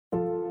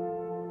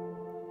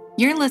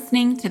You're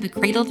listening to the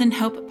Cradled in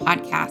Hope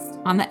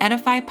podcast on the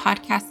Edify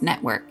Podcast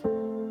Network.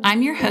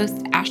 I'm your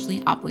host,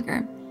 Ashley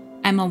Opliger.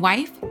 I'm a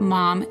wife,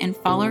 mom, and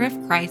follower of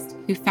Christ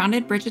who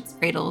founded Bridget's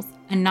Cradles,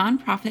 a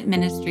nonprofit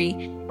ministry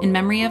in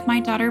memory of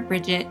my daughter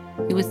Bridget,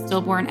 who was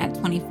stillborn at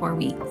 24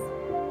 weeks.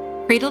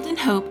 Cradled in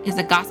Hope is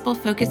a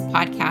gospel-focused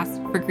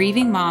podcast for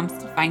grieving moms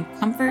to find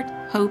comfort,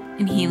 hope,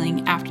 and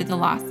healing after the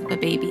loss of a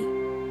baby.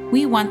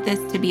 We want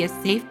this to be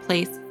a safe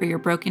place for your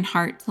broken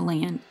heart to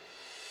land.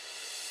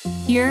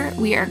 Here,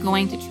 we are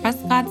going to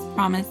trust God's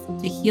promise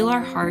to heal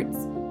our hearts,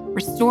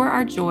 restore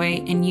our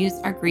joy, and use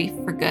our grief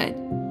for good.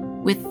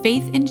 With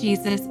faith in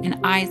Jesus and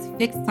eyes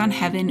fixed on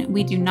heaven,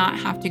 we do not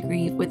have to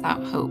grieve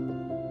without hope.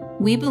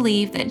 We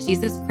believe that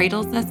Jesus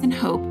cradles us in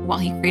hope while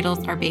he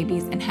cradles our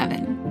babies in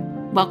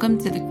heaven. Welcome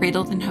to the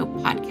Cradled in Hope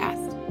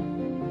podcast.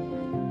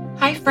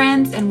 Hi,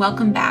 friends, and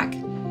welcome back.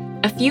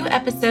 A few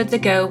episodes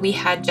ago, we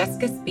had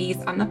Jessica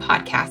Spies on the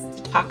podcast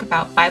to talk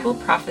about Bible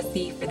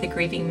prophecy for the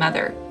grieving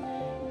mother.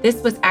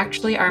 This was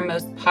actually our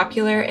most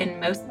popular and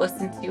most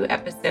listened to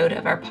episode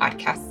of our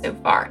podcast so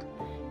far.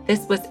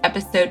 This was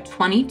episode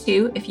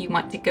 22 if you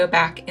want to go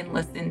back and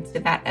listen to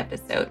that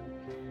episode.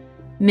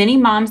 Many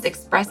moms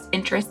expressed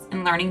interest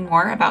in learning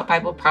more about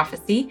Bible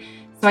prophecy,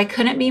 so I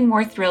couldn't be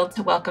more thrilled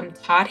to welcome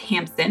Todd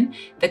Hampson,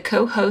 the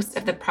co-host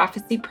of the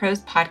Prophecy Pros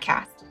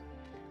podcast.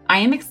 I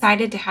am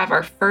excited to have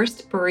our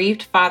first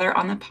bereaved father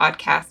on the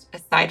podcast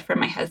aside from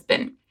my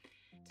husband.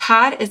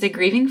 Todd is a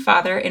grieving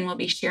father and will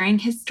be sharing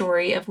his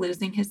story of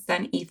losing his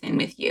son Ethan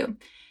with you.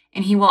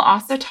 And he will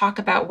also talk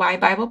about why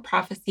Bible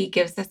prophecy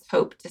gives us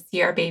hope to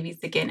see our babies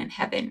again in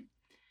heaven.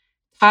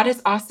 Todd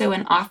is also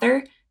an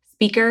author,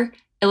 speaker,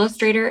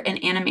 illustrator,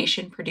 and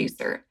animation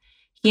producer.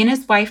 He and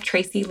his wife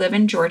Tracy live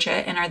in Georgia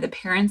and are the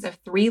parents of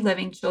 3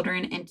 living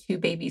children and 2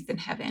 babies in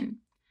heaven.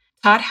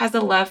 Todd has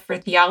a love for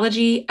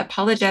theology,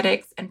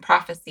 apologetics, and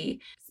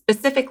prophecy,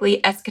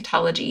 specifically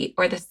eschatology,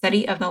 or the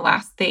study of the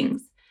last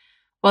things.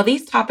 While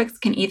these topics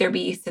can either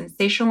be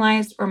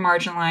sensationalized or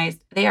marginalized,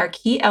 they are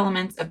key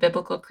elements of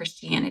biblical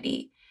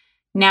Christianity.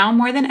 Now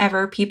more than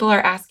ever, people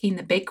are asking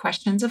the big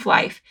questions of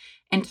life,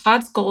 and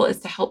Todd's goal is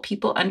to help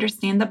people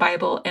understand the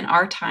Bible in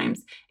our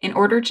times in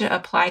order to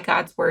apply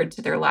God's word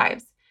to their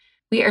lives.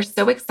 We are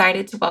so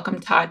excited to welcome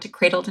Todd to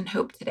Cradled in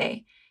Hope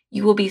today.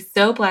 You will be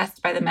so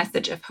blessed by the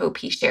message of hope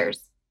he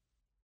shares.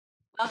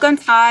 Welcome,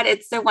 Todd.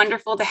 It's so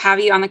wonderful to have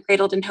you on the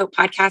Cradled in Hope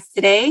podcast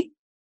today.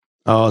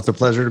 Oh, it's a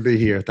pleasure to be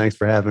here. Thanks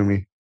for having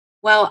me.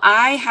 Well,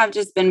 I have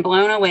just been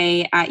blown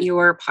away at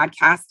your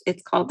podcast.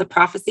 It's called the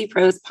Prophecy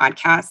Pros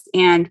podcast,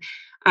 and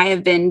I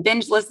have been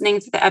binge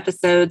listening to the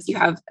episodes. You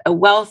have a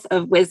wealth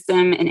of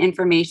wisdom and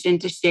information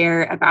to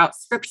share about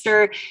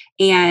scripture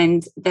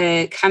and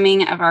the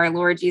coming of our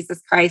Lord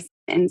Jesus Christ.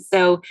 And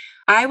so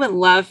I would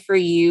love for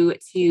you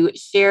to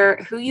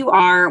share who you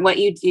are, what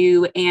you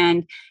do,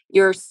 and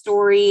your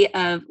story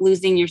of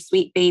losing your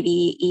sweet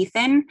baby,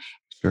 Ethan.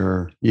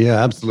 Sure.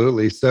 Yeah,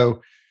 absolutely.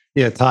 So,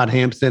 Todd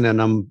Hampson, and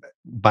I'm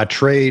by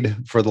trade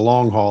for the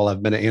long haul.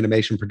 I've been an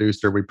animation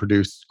producer. We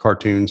produce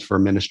cartoons for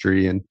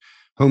ministry and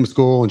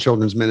homeschool and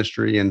children's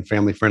ministry and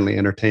family-friendly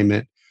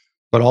entertainment.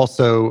 But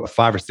also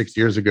 5 or 6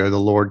 years ago, the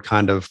Lord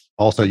kind of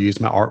also used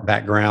my art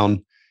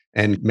background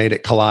and made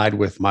it collide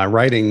with my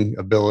writing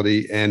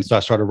ability. And so I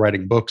started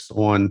writing books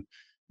on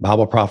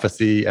Bible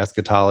prophecy,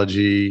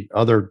 eschatology,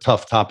 other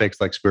tough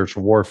topics like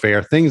spiritual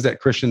warfare, things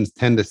that Christians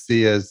tend to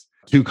see as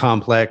too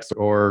complex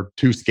or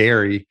too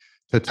scary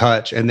to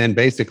touch, and then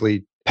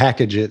basically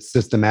package it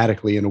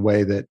systematically in a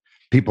way that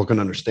people can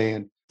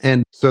understand.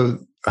 And so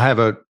I have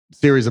a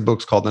series of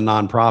books called The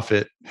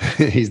Nonprophet.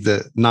 He's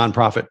the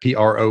nonprofit,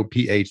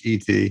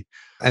 Prophet.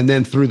 And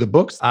then through the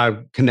books, I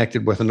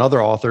connected with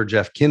another author,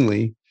 Jeff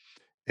Kinley,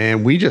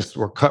 and we just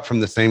were cut from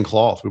the same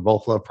cloth. We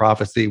both love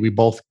prophecy. We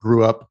both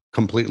grew up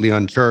completely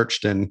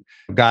unchurched, and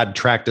God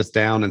tracked us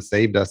down and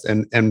saved us.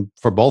 And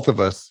for both of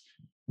us,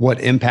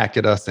 what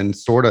impacted us and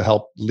sort of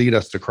helped lead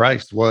us to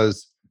Christ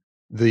was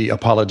the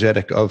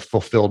apologetic of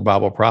fulfilled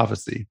Bible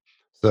prophecy.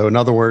 So in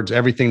other words,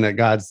 everything that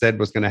God said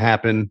was going to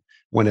happen,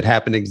 when it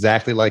happened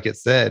exactly like it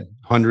said,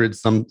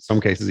 hundreds, some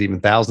cases even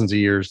thousands of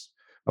years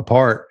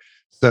apart.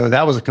 So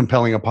that was a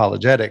compelling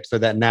apologetic. So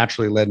that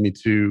naturally led me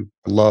to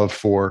love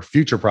for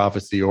future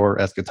prophecy or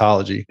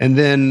eschatology. And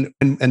then,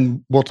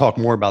 and we'll talk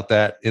more about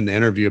that in the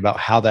interview about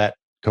how that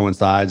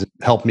coincides,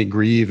 helped me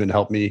grieve and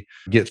helped me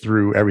get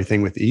through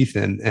everything with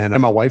Ethan. And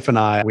my wife and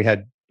I, we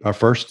had our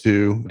first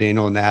 2,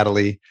 Daniel and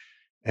Natalie,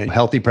 and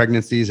healthy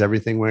pregnancies.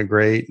 Everything went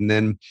great. And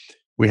then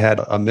we had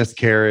a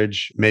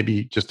miscarriage,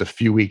 maybe just a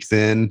few weeks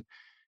in.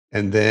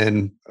 And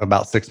then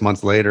about 6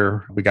 months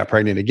later, we got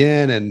pregnant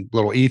again. And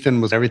little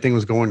Ethan everything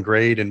was going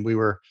great. And we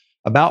were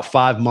about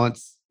 5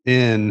 months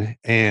in.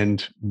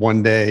 And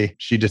one day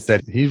she just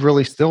said, he's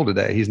really still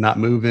today. He's not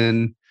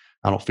moving.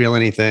 I don't feel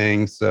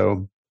anything.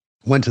 So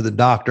went to the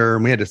doctor,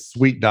 and we had a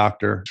sweet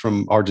doctor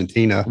from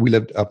Argentina. We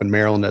lived up in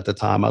Maryland at the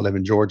time. I live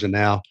in Georgia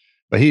now.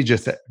 But he's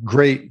just a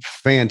great,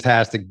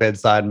 fantastic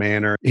bedside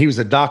manner. He was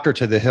a doctor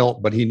to the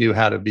hilt, but he knew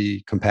how to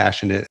be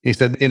compassionate. He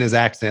said in his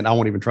accent, I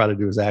won't even try to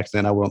do his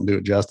accent. I won't do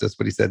it justice.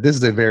 But he said, this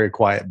is a very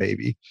quiet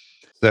baby.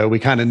 So we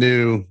kind of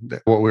knew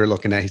what we were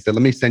looking at. He said,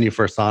 let me send you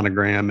for a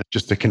sonogram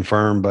just to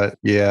confirm. But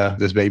yeah,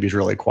 this baby's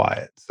really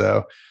quiet.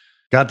 So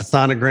got the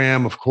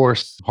sonogram, of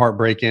course,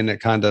 heartbreaking. It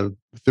kind of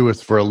threw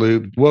us for a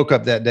loop. Woke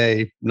up that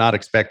day not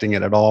expecting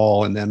it at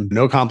all. And then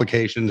no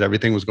complications.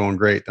 Everything was going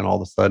great. Then all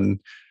of a sudden,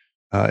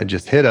 it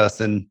just hit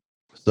us. And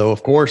so,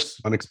 of course,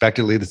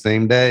 unexpectedly the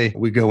same day,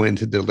 we go in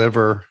to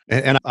deliver.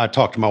 And I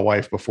talked to my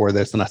wife before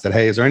this and I said,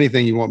 hey, is there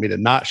anything you want me to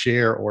not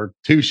share or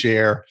to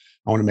share?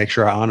 I want to make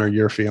sure I honor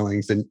your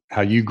feelings and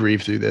how you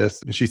grieve through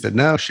this. And she said,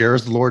 no, share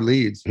as the Lord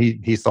leads.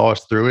 He saw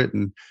us through it.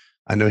 And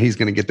I know he's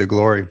going to get the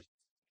glory.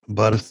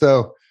 But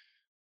so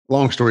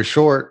long story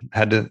short,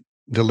 had to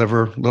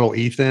deliver little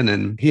Ethan,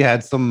 and he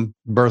had some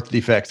birth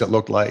defects that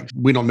looked like,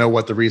 we don't know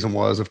what the reason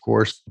was, of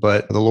course,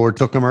 but the Lord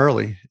took him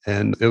early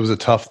and it was a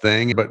tough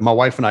thing. But my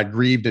wife and I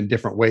grieved in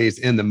different ways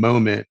in the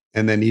moment.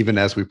 And then even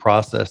as we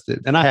processed it,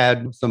 and I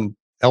had some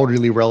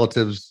elderly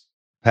relatives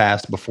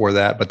pass before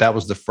that, but that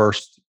was the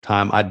first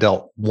time I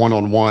dealt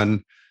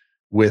one-on-one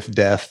with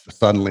death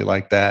suddenly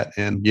like that.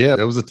 And yeah,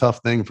 it was a tough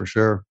thing for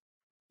sure.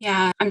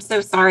 Yeah, I'm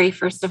so sorry,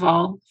 first of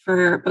all,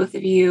 for both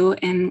of you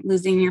and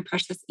losing your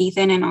precious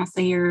Ethan and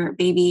also your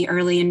baby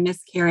early in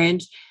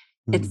miscarriage.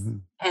 It's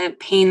Mhm. a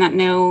pain that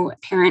no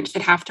parent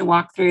should have to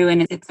walk through,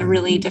 and it's a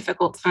really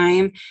difficult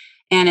time.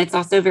 And it's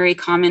also very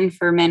common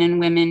for men and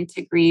women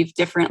to grieve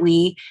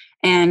differently.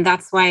 And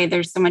that's why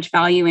there's so much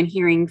value in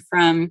hearing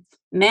from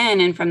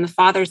men and from the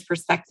father's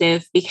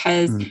perspective,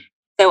 because Mhm.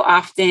 so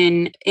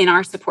often in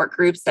our support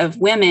groups of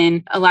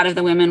women, a lot of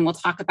the women will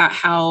talk about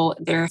how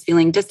they're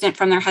feeling distant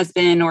from their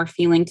husband or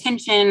feeling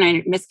tension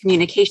or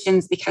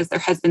miscommunications because their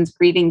husband's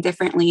grieving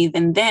differently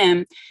than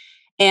them.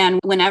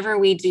 And whenever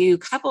we do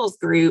couples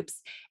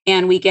groups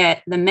and we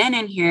get the men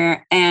in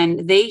here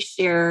and they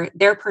share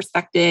their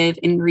perspective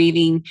in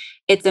grieving,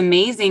 it's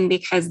amazing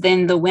because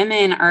then the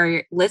women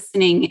are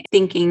listening,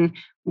 thinking,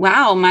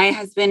 wow, my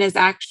husband is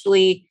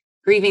actually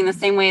grieving the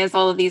same way as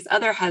all of these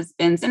other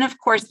husbands. And of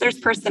course, there's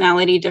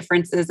personality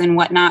differences and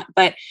whatnot.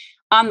 But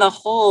on the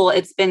whole,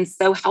 it's been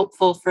so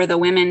helpful for the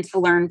women to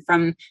learn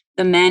from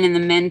the men and the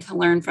men to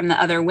learn from the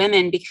other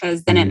women,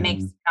 because then it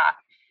makes Mhm. you not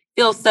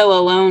feel so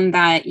alone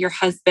that your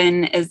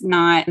husband is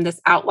not this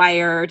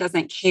outlier or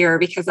doesn't care.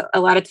 Because a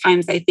lot of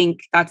times I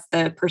think that's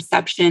the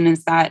perception,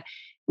 is that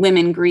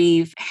women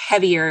grieve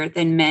heavier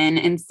than men.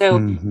 And so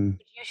Mhm.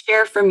 you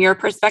share from your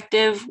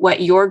perspective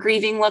what your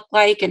grieving looked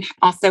like and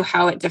also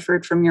how it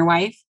differed from your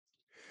wife?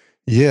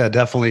 Yeah,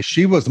 definitely.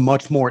 She was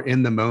much more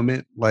in the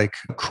moment, like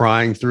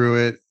crying through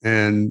it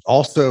and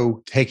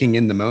also taking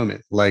in the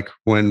moment, like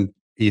when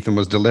Ethan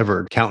was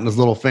delivered, counting his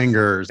little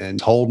fingers and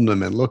holding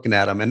them and looking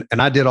at them.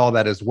 And I did all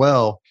that as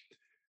well.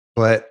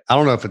 But I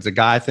don't know if it's a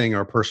guy thing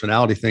or a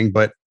personality thing,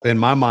 but in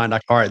my mind,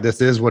 all right, this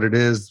is what it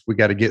is. We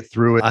got to get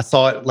through it. I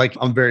saw it like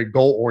I'm very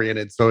goal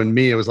oriented. So in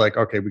me, it was like,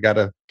 okay, we got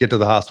to get to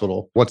the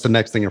hospital. What's the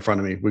next thing in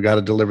front of me? We got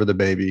to deliver the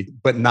baby.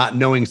 But not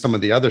knowing some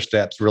of the other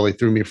steps really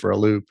threw me for a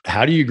loop.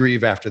 How do you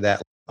grieve after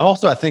that?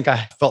 Also, I think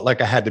I felt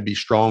like I had to be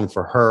strong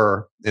for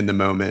her in the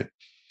moment.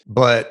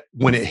 But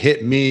when it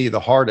hit me the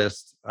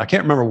hardest, I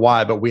can't remember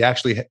why, but we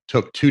actually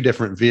took two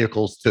different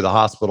vehicles to the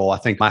hospital. I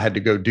think I had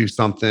to go do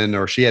something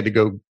or she had to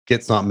go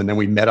get something. And then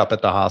we met up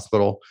at the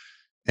hospital.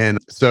 And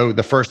so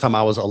the first time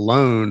I was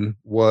alone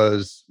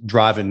was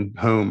driving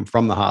home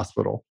from the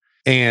hospital.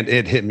 And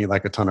it hit me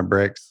like a ton of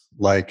bricks,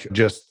 like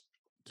just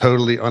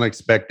totally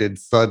unexpected,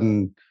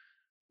 sudden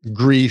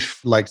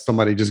grief, like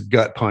somebody just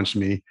gut punched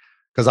me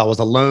because I was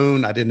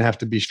alone. I didn't have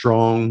to be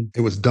strong.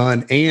 It was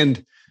done.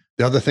 And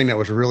the other thing that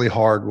was really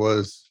hard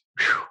was,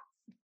 whew,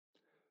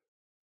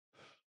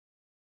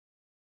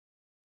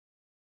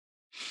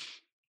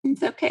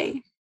 It's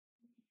okay.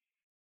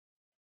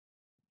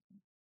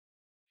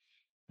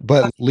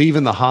 but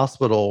leaving the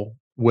hospital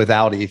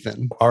without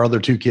Ethan, our other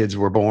two kids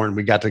were born.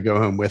 We got to go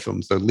home with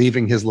him. So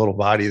leaving his little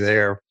body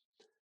there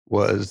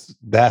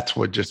that's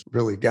what just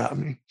really got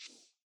me.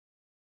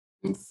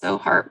 It's so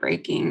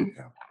heartbreaking,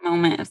 Yeah. that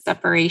moment of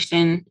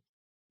separation.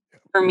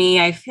 For me,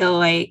 I feel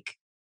like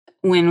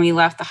when we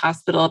left the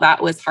hospital,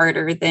 that was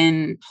harder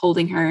than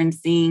holding her and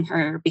seeing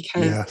her,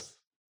 because Yes.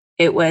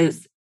 it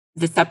was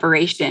the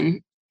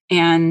separation.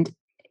 And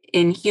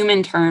in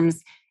human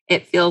terms,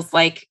 it feels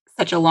like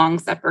such a long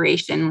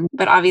separation.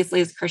 But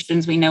obviously, as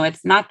Christians, we know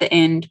it's not the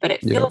end, but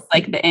it Yep. feels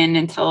like the end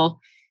until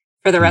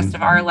for the rest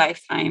of our Mhm.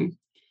 lifetime.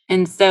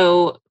 And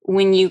so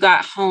when you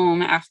got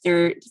home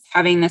after just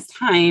having this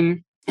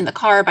time in the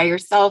car by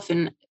yourself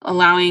and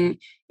allowing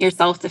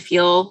yourself to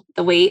feel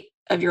the weight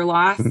of your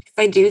loss, Mhm. 'cause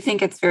I do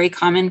think it's very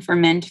common for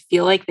men to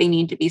feel like they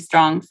need to be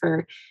strong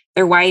for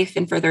their wife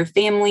and for their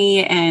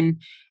family. And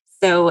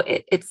so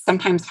it's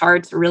sometimes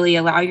hard to really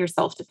allow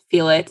yourself to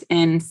feel it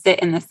and sit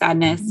in the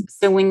sadness.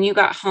 So when you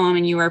got home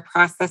and you were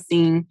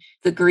processing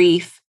the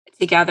grief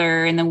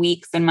together in the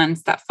weeks and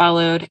months that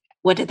followed,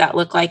 what did that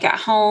look like at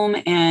home?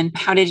 And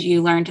how did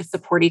you learn to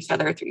support each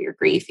other through your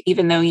grief,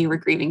 even though you were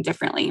grieving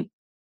differently?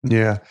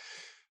 Yeah.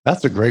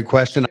 That's a great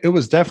question. It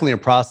was definitely a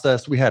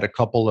process. We had a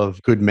couple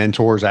of good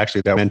mentors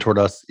actually that mentored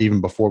us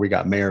even before we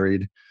got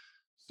married.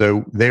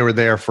 So they were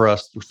there for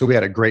us. So we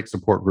had a great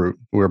support group.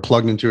 We were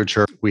plugged into a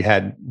church. We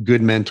had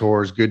good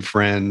mentors, good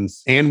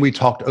friends, and we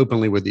talked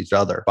openly with each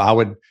other. I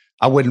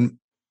wouldn't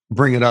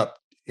bring it up.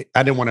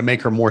 I didn't want to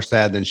make her more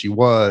sad than she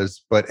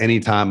was, but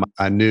anytime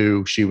I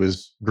knew she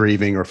was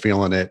grieving or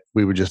feeling it,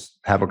 we would just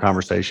have a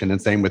conversation.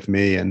 And same with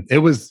me. And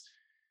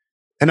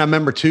I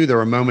remember too, there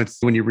were moments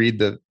when you read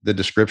the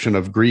description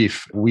of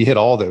grief, we hit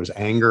all those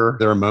anger.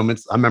 There were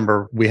moments, I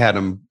remember we had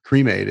them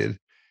cremated.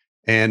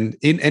 And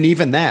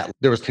even that,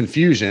 there was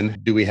confusion.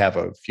 Do we have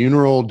a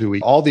funeral?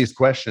 All these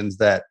questions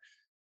that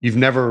you've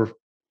never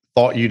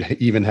thought you'd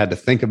even had to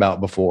think about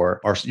before,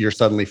 or you're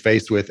suddenly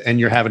faced with, and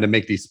you're having to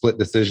make these split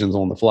decisions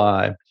on the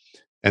fly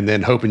and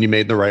then hoping you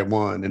made the right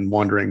one and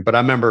wondering. But I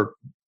remember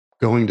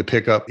going to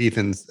pick up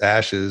Ethan's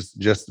ashes,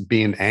 just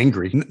being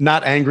angry,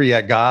 not angry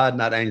at God,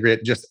 not angry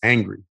at, just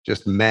angry,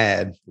 just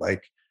mad.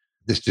 Like,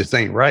 this just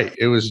ain't right.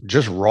 It was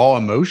just raw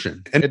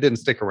emotion, and it didn't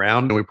stick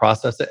around, and we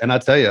processed it. And I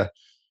tell you,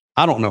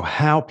 I don't know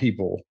how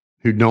people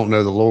who don't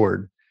know the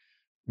Lord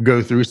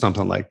go through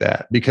something like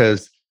that,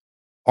 because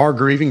our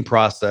grieving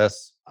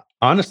process,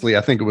 honestly,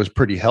 I think it was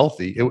pretty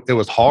healthy. It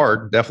was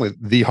hard, definitely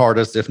the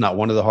hardest, if not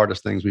one of the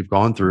hardest things we've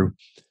gone through.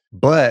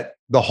 But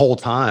the whole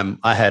time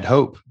I had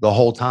hope. The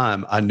whole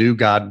time I knew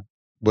God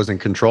was in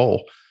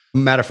control.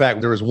 Matter of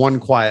fact, there was one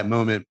quiet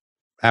moment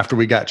after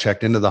we got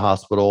checked into the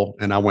hospital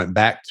and I went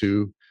back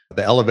to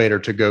the elevator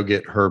to go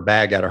get her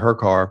bag out of her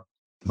car.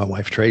 My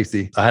wife,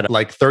 Tracy, I had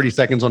like 30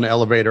 seconds on the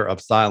elevator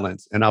of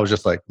silence. And I was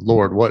just like,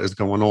 Lord, what is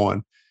going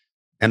on?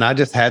 And I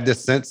just had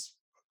this sense,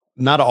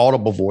 not an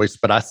audible voice,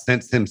 but I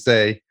sensed him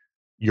say,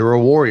 you're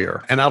a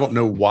warrior. And I don't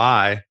know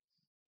why,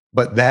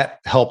 but that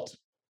helped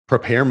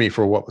prepare me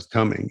for what was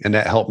coming. And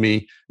that helped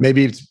me.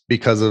 Maybe it's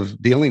because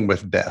of dealing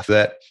with death,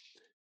 that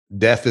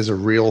death is a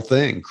real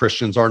thing.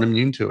 Christians aren't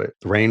immune to it.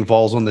 The rain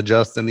falls on the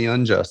just and the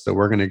unjust. So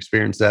we're going to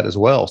experience that as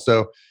well.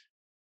 So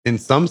in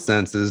some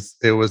senses,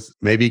 it was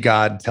maybe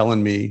God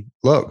telling me,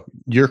 look,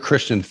 your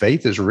Christian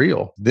faith is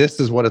real. This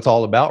is what it's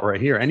all about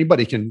right here.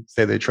 Anybody can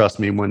say they trust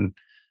me when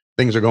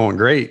things are going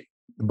great.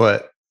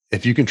 But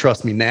if you can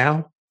trust me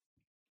now,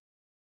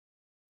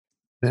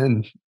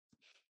 then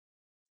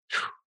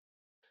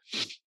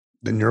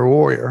you're a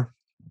warrior.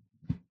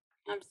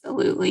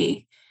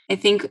 Absolutely. I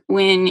think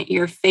when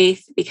your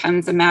faith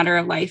becomes a matter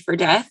of life or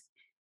death,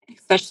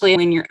 especially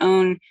when your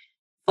own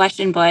flesh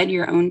and blood,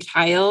 your own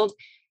child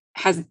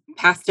has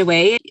passed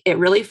away, it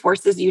really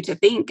forces you to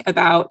think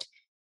about,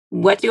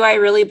 what do I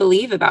really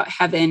believe about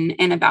heaven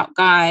and about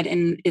God?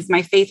 And is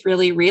my faith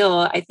really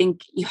real? I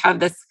think you have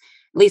this,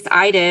 at least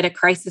I did, a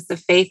crisis of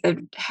faith of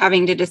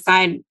having to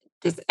decide,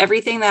 does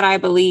everything that I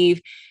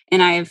believe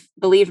and I've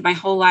believed my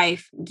whole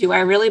life, do I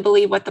really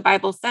believe what the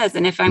Bible says?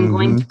 And if I'm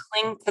going to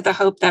cling to the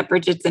hope that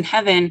Bridget's in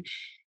heaven,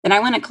 then I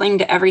want to cling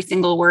to every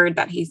single word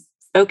that he's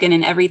spoken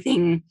and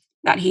everything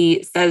that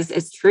he says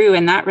is true.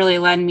 And that really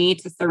led me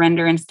to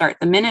surrender and start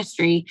the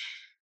ministry.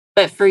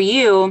 But for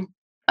you,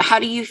 how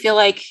do you feel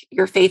like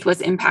your faith was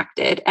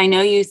impacted? I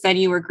know you said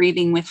you were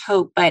grieving with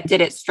hope, but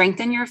did it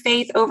strengthen your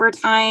faith over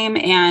time?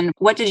 And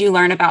what did you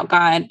learn about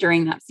God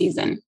during that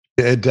season?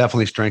 It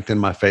definitely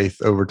strengthened my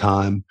faith over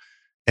time.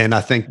 And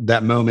I think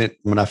that moment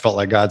when I felt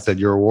like God said,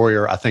 you're a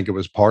warrior, I think it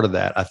was part of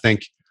that. I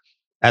think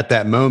at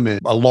that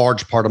moment, a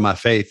large part of my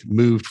faith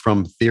moved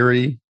from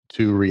theory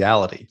to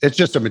reality. It's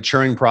just a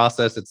maturing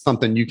process. It's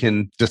something you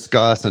can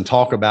discuss and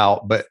talk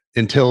about, but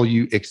until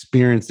you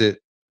experience it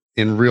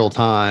in real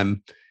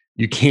time,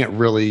 you can't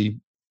really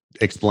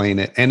explain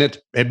it. And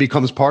it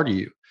becomes part of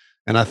you.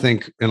 And I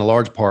think in a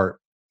large part,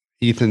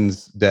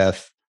 Ethan's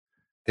death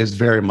is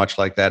very much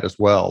like that as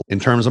well. In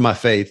terms of my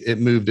faith, it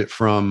moved it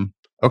from,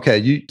 okay,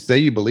 you say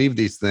you believe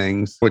these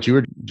things, what you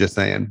were just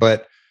saying,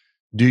 but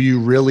do you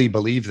really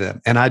believe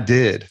them? And I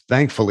did,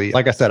 thankfully.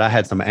 Like I said, I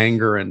had some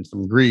anger and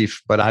some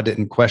grief, but I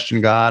didn't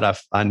question God.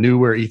 I knew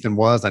where Ethan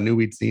was. I knew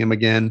we'd see him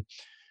again.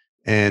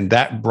 And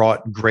that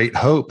brought great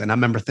hope. And I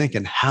remember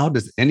thinking, how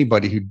does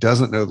anybody who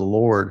doesn't know the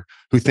Lord,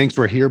 who thinks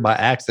we're here by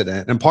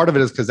accident? And part of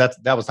it is because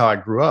that was how I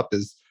grew up,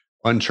 is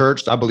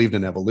unchurched. I believed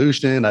in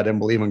evolution. I didn't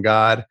believe in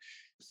God.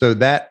 So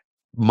that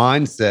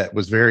mindset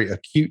was very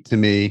acute to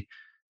me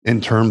in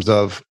terms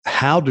of,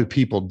 how do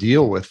people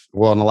deal with,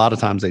 well, and a lot of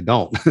times they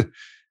don't.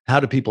 How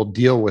do people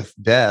deal with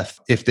death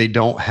if they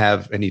don't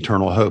have an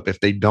eternal hope, if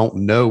they don't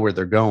know where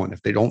they're going,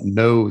 if they don't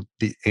know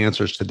the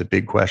answers to the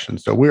big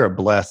questions? So we are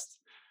blessed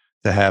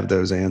to have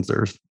those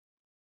answers.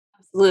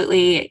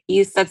 Absolutely.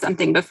 You said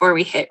something before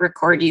we hit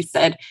record. You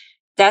said,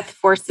 death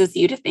forces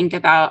you to think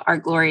about our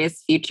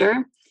glorious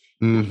future.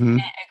 I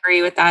can't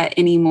agree with that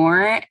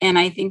anymore. And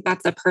I think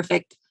that's a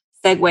perfect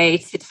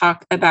segue to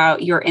talk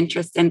about your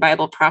interest in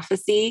Bible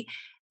prophecy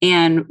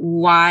and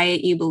why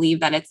you believe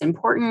that it's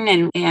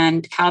important,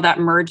 and how that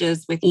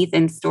merges with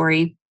Ethan's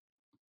story.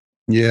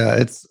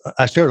 Yeah,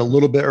 I shared a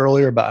little bit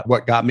earlier about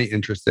what got me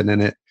interested in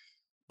it.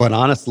 But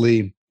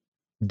honestly,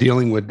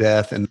 dealing with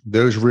death and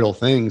those real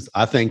things,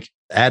 I think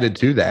added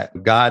to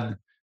that. God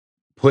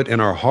put in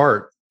our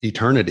heart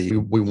eternity.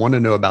 We want to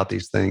know about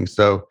these things.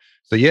 So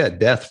yeah,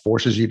 death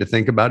forces you to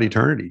think about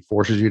eternity,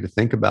 forces you to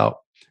think about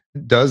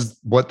Does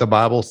what the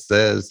Bible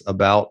says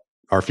about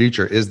our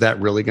future, is that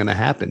really going to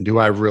happen? Do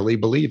I really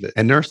believe it?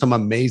 And there are some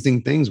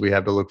amazing things we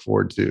have to look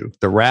forward to.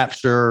 The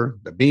rapture,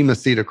 the bema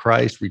seat of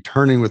Christ,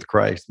 returning with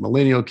Christ,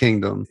 millennial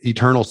kingdom,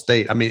 eternal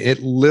state. I mean, it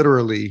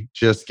literally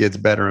just gets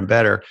better and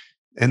better.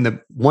 And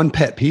the one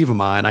pet peeve of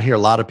mine, I hear a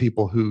lot of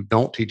people who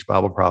don't teach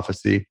Bible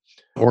prophecy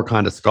or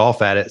kind of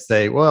scoff at it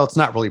say, well, it's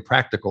not really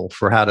practical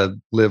for how to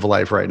live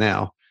life right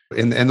now.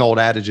 And the old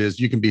adage is,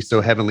 you can be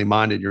so heavenly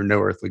minded, you're no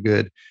earthly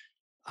good.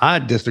 I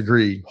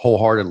disagree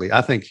wholeheartedly.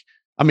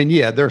 I mean,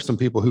 yeah, there are some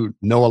people who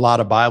know a lot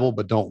of Bible,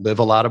 but don't live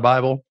a lot of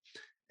Bible.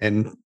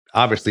 And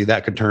obviously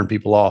that could turn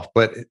people off.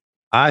 But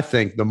I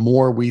think the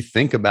more we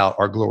think about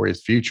our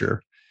glorious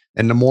future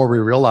and the more we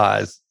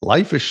realize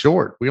life is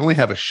short, we only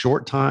have a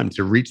short time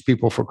to reach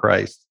people for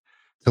Christ,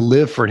 to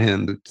live for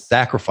Him, to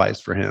sacrifice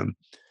for Him.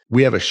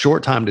 We have a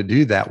short time to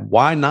do that.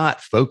 Why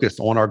not focus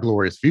on our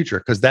glorious future?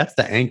 Because that's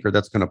the anchor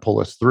that's going to pull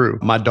us through.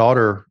 My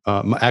daughter,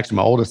 actually,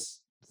 my oldest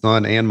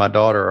son and my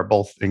daughter are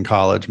both in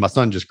college. My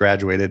son just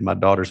graduated. My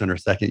daughter's in her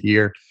second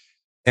year.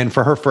 And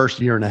for her first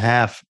year and a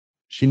half,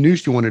 she knew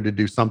she wanted to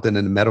do something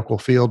in the medical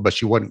field, but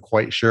she wasn't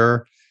quite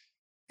sure.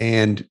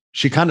 And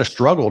she kind of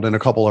struggled in a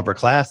couple of her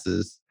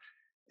classes.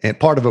 And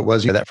part of it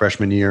was, that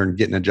freshman year and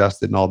getting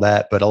adjusted and all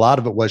that. But a lot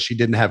of it was she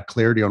didn't have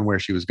clarity on where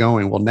she was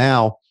going. Well,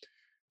 now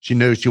she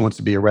knows she wants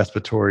to be a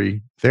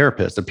respiratory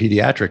therapist, a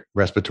pediatric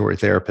respiratory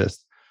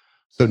therapist.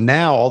 So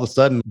now all of a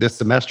sudden this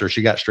semester,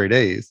 she got straight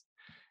A's.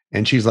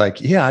 And she's like,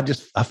 yeah,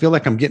 I feel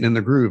like I'm getting in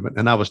the groove.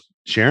 And I was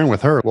sharing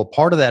with her, well,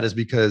 part of that is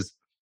because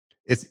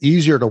it's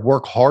easier to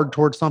work hard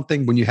towards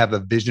something when you have a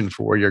vision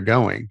for where you're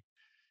going.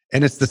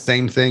 And it's the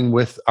same thing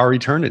with our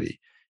eternity.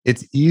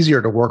 It's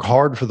easier to work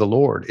hard for the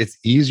Lord. It's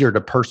easier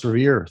to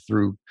persevere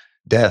through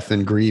death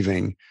and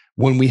grieving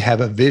when we have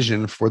a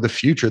vision for the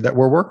future that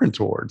we're working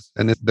towards.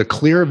 And the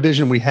clearer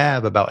vision we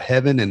have about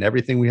heaven and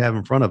everything we have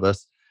in front of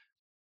us,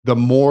 the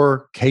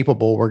more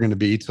capable we're going to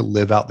be to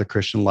live out the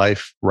Christian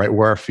life right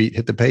where our feet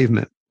hit the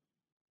pavement.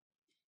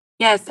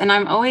 Yes. And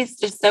I'm always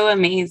just so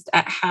amazed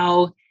at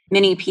how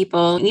many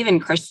people, even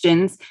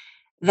Christians,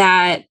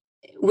 that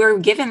we're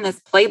given this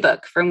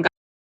playbook from God,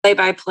 play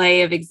by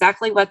play of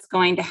exactly what's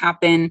going to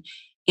happen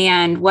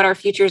and what our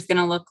future is going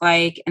to look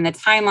like and the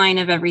timeline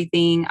of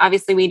everything.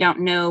 Obviously, we don't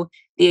know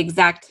the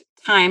exact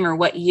time or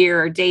what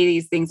year or day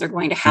these things are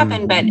going to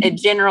happen, but a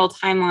general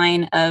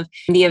timeline of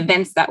the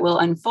events that will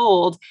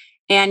unfold.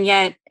 And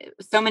yet,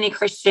 so many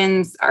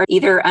Christians are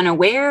either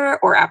unaware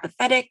or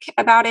apathetic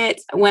about it.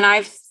 When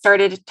I've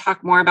started to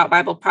talk more about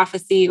Bible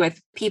prophecy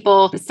with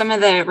people, some of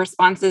the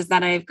responses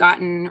that I've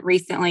gotten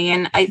recently,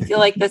 and I feel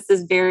like this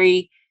is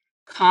very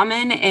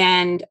common,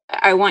 and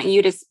I want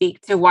you to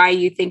speak to why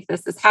you think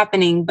this is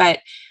happening. But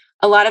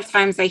a lot of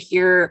times I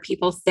hear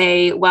people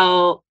say,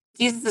 well,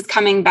 Jesus is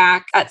coming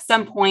back at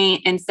some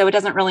point, and so it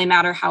doesn't really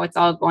matter how it's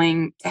all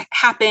going to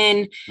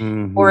happen.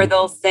 Or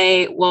they'll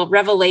say, well,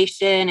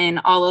 Revelation and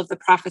all of the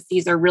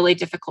prophecies are really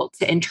difficult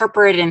to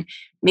interpret, and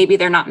maybe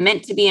they're not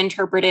meant to be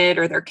interpreted,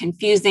 or they're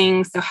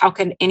confusing. So how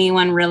could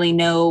anyone really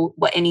know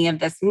what any of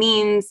this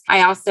means?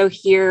 I also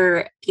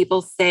hear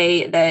people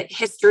say that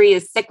history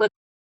is cyclical,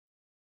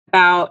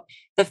 about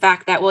the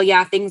fact that, well,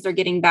 yeah, things are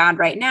getting bad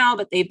right now,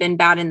 but they've been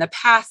bad in the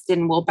past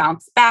and will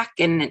bounce back,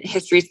 and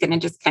history is going to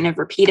just kind of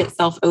repeat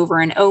itself over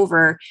and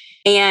over.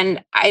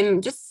 And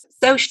I'm just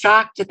so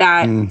shocked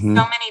that so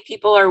many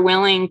people are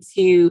willing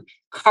to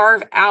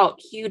carve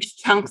out huge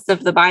chunks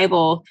of the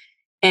Bible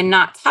and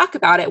not talk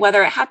about it.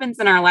 Whether it happens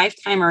in our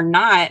lifetime or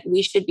not,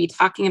 we should be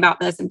talking about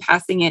this and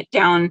passing it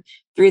down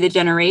through the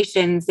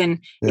generations. And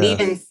it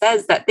even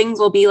says that things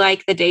will be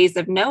like the days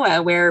of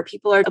Noah, where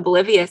people are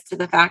oblivious to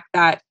the fact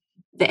that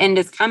the end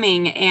is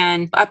coming.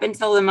 And up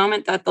until the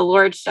moment that the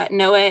Lord shut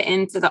Noah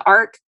into the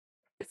ark,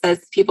 it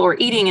says people were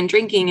eating and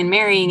drinking and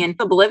marrying and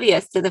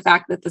oblivious to the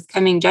fact that this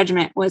coming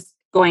judgment was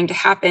going to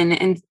happen.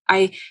 And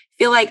I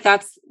feel like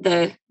that's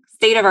the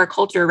state of our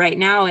culture right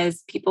now,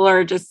 is people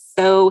are just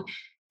so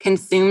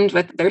consumed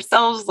with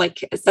themselves.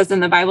 Like it says in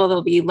the Bible,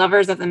 they'll be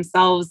lovers of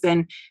themselves.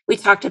 And we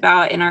talked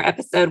about in our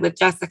episode with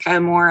Jessica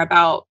more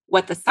about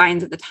what the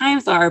signs of the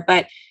times are.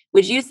 But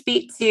would you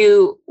speak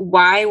to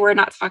why we're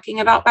not talking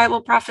about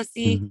Bible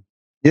prophecy?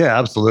 Yeah,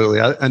 absolutely.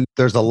 And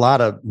there's a lot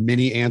of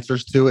mini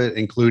answers to it,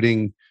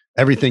 including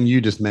everything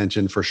you just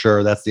mentioned, for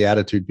sure. That's the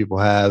attitude people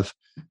have.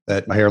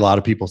 That I hear a lot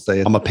of people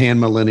say, I'm a pan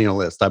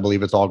millennialist. I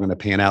believe it's all going to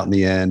pan out in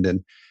the end.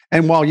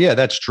 And while, yeah,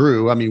 that's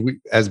true. I mean, we,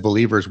 as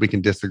believers, we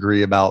can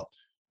disagree about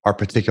our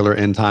particular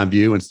end time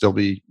view and still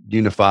be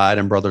unified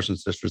and brothers and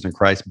sisters in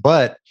Christ.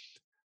 But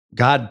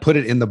God put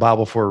it in the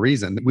Bible for a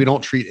reason. We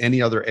don't treat any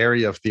other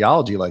area of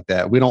theology like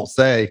that. We don't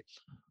say,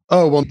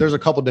 oh, well, there's a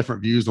couple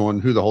different views on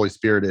who the Holy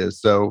Spirit is.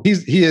 So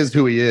he is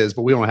who he is,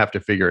 but we don't have to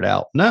figure it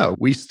out. No,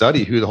 we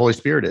study who the Holy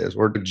Spirit is,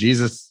 or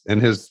Jesus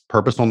and his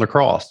purpose on the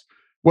cross.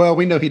 Well,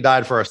 we know he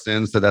died for our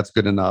sins, so that's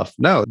good enough.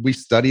 No, we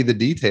study the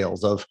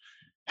details of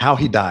how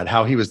he died,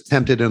 how he was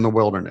tempted in the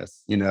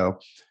wilderness,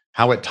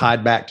 how it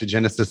tied back to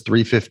Genesis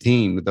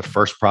 3:15, with the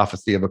first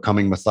prophecy of a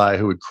coming Messiah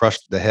who would crush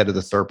the head of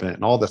the serpent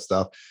and all this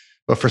stuff.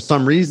 But for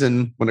some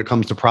reason, when it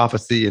comes to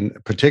prophecy and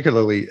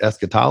particularly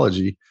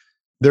eschatology,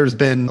 there's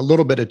been a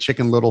little bit of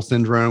Chicken Little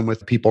syndrome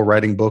with people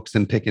writing books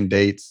and picking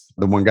dates.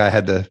 The one guy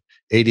had the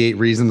 88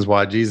 reasons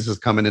why Jesus is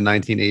coming in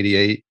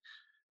 1988.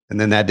 And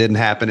then that didn't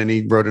happen. And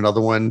he wrote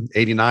another one,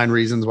 89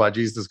 reasons why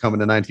Jesus is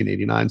coming in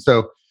 1989.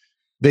 So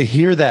they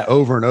hear that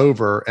over and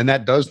over, and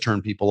that does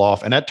turn people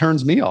off. And that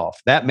turns me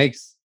off. That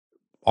makes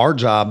our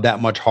job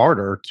that much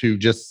harder to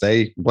just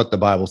say what the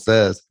Bible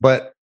says.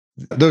 But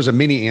those are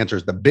many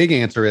answers. The big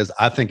answer is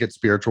I think it's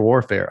spiritual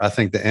warfare. I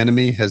think the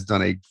enemy has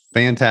done a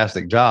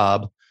fantastic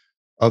job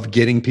of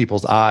getting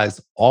people's eyes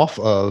off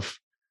of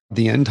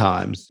the end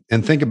times.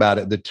 And think about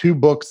it. The two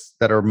books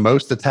that are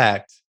most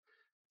attacked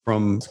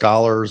from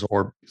scholars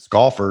or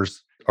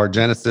scoffers are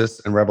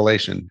Genesis and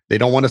Revelation. They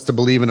don't want us to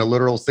believe in a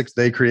literal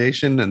 6-day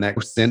creation and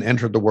that sin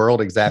entered the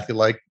world exactly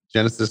like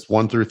Genesis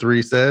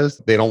 1-3 says.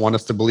 They don't want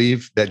us to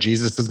believe that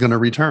Jesus is going to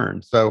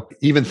return. So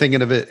even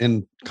thinking of it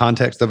in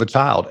context of a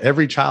child,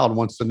 every child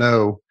wants to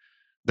know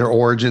their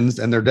origins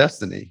and their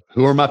destiny.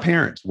 Who are my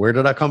parents? Where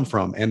did I come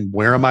from? And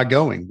where am I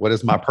going? What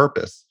is my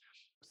purpose?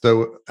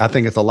 So I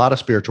think it's a lot of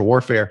spiritual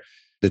warfare.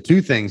 The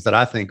two things that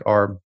I think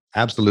are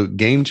absolute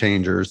game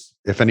changers,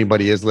 if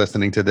anybody is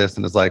listening to this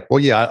and is like, well,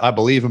 yeah, I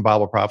believe in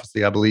Bible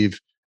prophecy. I believe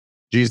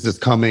Jesus is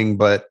coming,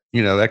 but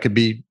that could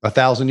be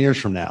 1,000 years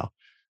from now.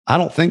 I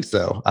don't think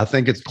so. I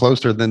think it's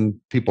closer than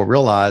people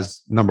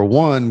realize. Number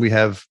one, we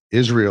have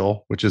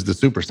Israel, which is the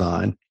super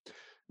sign.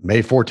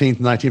 May 14th,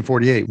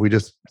 1948, we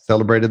just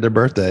celebrated their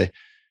birthday.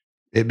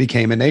 It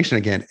became a nation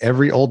again.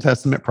 Every Old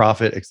Testament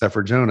prophet, except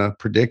for Jonah,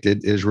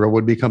 predicted Israel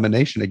would become a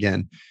nation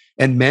again.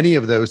 And many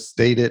of those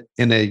stated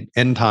in a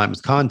end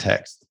times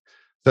context.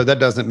 So that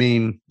doesn't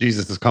mean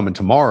Jesus is coming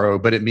tomorrow,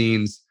 but it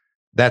means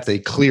that's a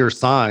clear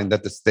sign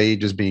that the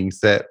stage is being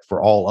set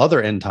for all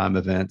other end time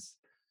events.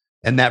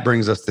 And that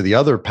brings us to the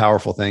other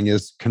powerful thing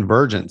is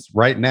convergence.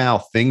 Right now,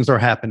 things are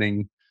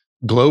happening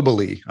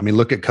globally. I mean,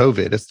 look at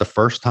COVID. It's the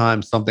first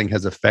time something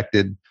has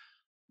affected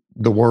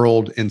the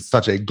world in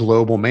such a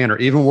global manner.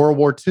 Even World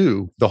War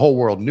II, the whole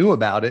world knew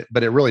about it,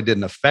 but it really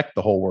didn't affect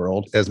the whole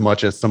world as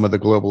much as some of the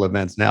global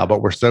events now.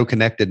 But we're so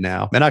connected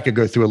now. And I could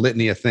go through a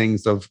litany of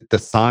things of the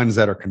signs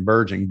that are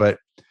converging. But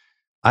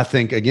I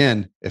think,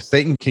 again, if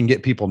Satan can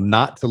get people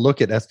not to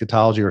look at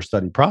eschatology or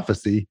study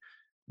prophecy,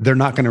 they're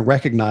not going to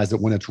recognize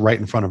it when it's right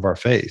in front of our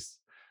face.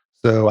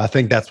 So I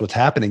think that's what's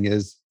happening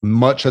is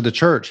much of the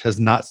church has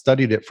not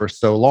studied it for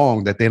so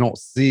long that they don't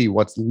see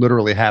what's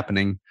literally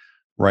happening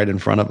right in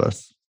front of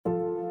us.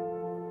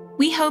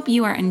 We hope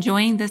you are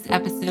enjoying this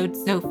episode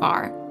so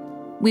far.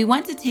 We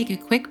want to take a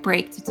quick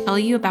break to tell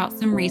you about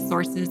some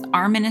resources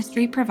our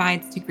ministry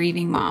provides to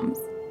grieving moms.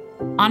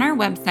 On our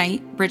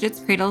website,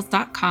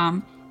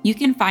 bridgetscradles.com, you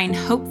can find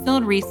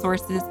hope-filled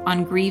resources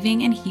on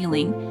grieving and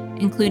healing,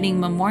 including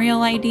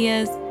memorial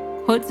ideas,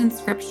 quotes in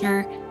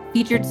scripture,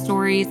 featured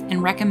stories,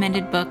 and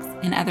recommended books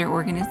and other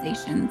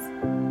organizations.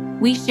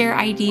 We share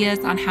ideas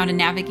on how to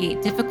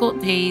navigate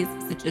difficult days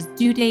such as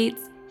due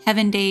dates,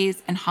 heaven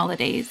days, and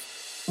holidays.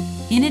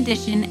 In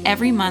addition,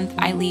 every month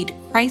I lead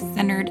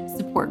Christ-centered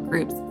support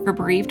groups for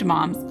bereaved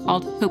moms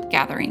called Hope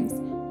Gatherings,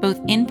 both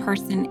in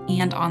person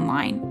and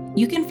online.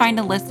 You can find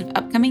a list of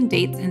upcoming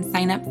dates and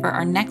sign up for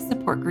our next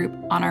support group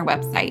on our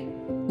website.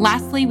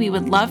 Lastly, we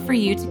would love for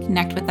you to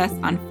connect with us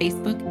on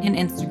Facebook and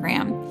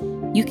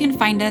Instagram. You can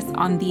find us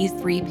on these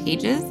 3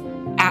 pages,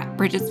 at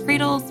Bridget's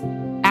Cradles,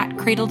 at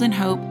Cradled in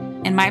Hope,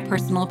 and my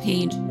personal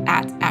page,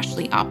 at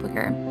Ashley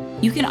Opliger.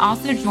 You can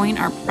also join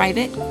our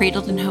private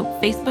Cradled in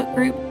Hope Facebook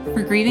group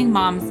for grieving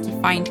moms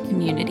to find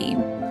community.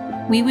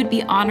 We would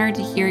be honored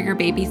to hear your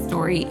baby's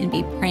story and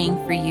be praying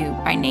for you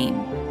by name.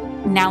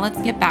 Now let's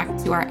get back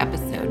to our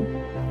episode.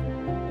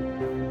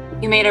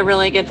 You made a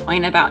really good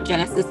point about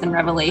Genesis and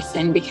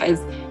Revelation, because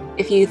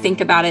if you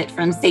think about it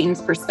from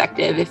Satan's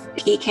perspective, if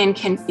he can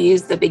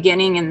confuse the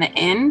beginning and the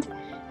end,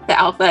 the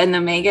Alpha and the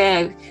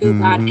Omega of who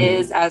God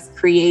is as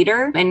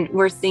creator. And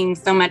we're seeing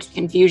so much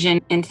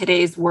confusion in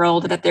today's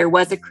world that there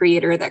was a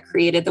creator that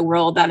created the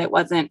world, that it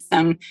wasn't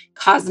some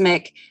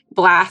cosmic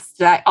blast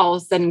that all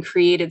of a sudden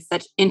created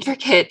such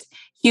intricate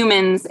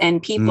humans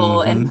and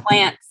people and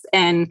plants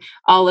and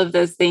all of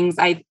those things.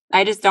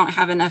 I just don't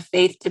have enough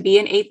faith to be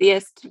an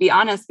atheist, to be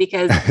honest,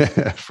 because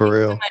for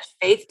real, so much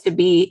faith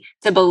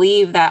to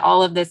believe that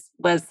all of this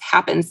was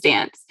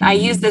happenstance. I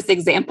use this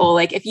example,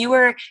 like if you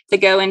were to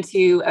go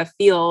into a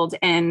field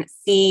and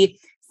see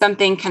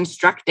something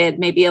constructed,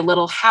 maybe a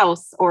little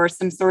house or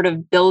some sort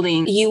of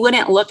building, you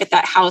wouldn't look at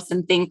that house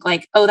and think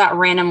like, oh, that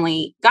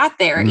randomly got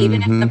there.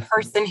 Even if the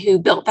person who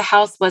built the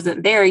house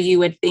wasn't there, you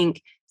would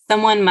think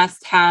someone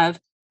must have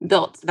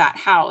built that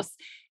house.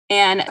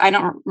 And I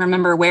don't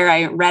remember where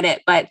I read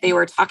it, but they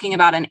were talking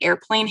about an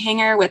airplane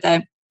hangar with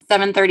a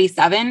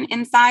 737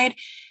 inside.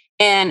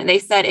 And they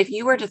said, if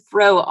you were to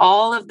throw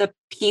all of the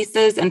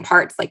pieces and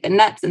parts, like the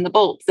nuts and the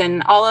bolts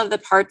and all of the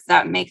parts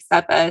that makes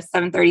up a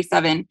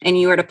 737, and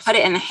you were to put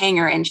it in the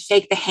hangar and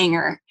shake the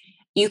hangar,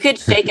 you could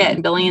shake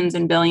it billions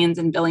and billions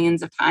and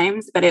billions of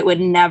times, but it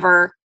would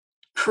never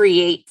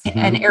create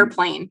an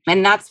airplane.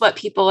 And that's what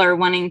people are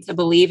wanting to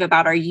believe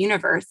about our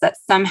universe, that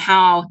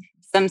somehow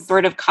some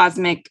sort of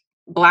cosmic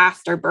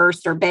blast or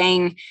burst or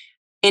bang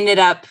ended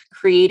up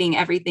creating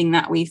everything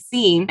that we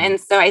see. And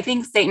so I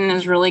think Satan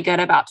is really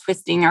good about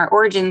twisting our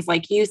origins,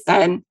 like you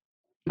said,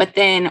 but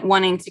then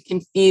wanting to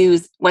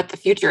confuse what the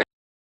future is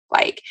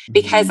like.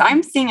 Because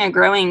I'm seeing a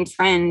growing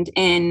trend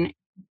in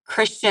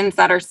Christians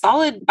that are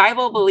solid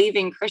Bible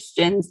believing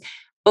Christians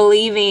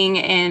believing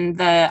in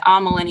the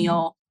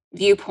amillennial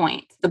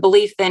viewpoint. The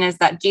belief then is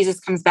that Jesus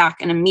comes back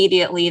and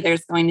immediately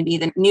there's going to be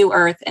the new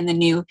earth and the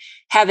new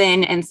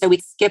heaven. And so we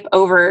skip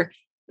over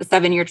the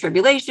 7-year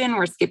tribulation.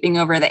 We're skipping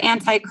over the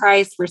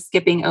Antichrist. We're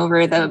skipping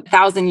over the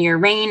 1,000-year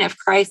reign of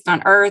Christ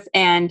on earth.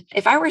 And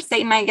if I were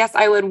Satan, I guess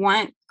I would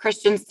want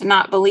Christians to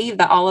not believe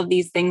that all of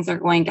these things are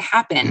going to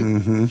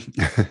happen.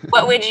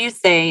 What would you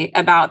say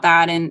about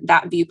that and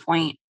that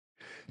viewpoint?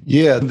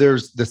 Yeah,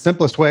 there's the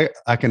simplest way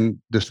I can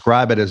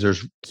describe it is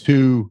there's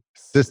two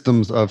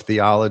systems of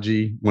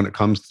theology when it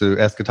comes to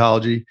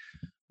eschatology.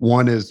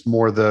 One is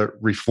more the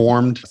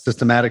Reformed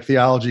systematic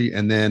theology,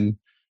 and then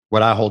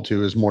what I hold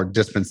to is more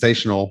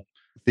dispensational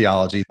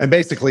theology. And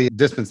basically,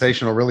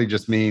 dispensational really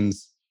just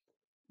means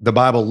the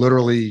Bible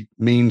literally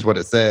means what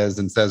it says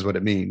and says what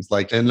it means.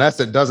 Like, unless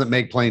it doesn't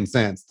make plain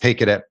sense,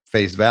 take it at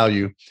face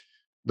value.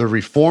 The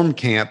Reformed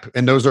camp,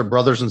 and those are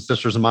brothers and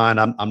sisters of mine.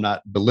 I'm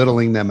not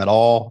belittling them at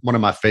all. One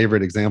of my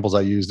favorite examples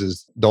I use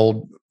is the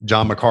old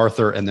John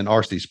MacArthur and then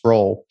R.C.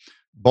 Sproul,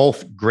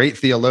 both great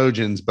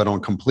theologians, but on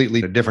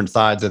completely different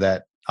sides of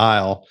that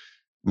aisle.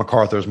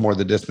 MacArthur is more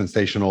the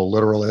dispensational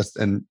literalist,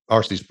 and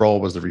R.C. Sproul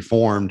was the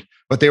Reformed,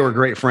 but they were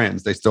great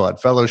friends. They still had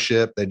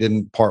fellowship. They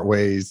didn't part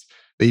ways.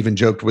 They even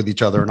joked with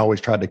each other and always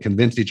tried to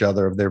convince each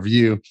other of their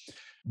view.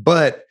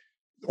 But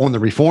on the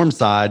Reformed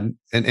side,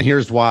 and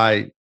here's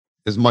why,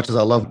 as much as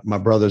I love my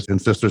brothers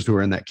and sisters who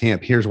are in that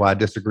camp, here's why I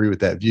disagree with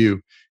that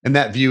view. And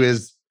that view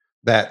is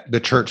that the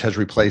church has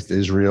replaced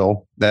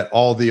Israel, that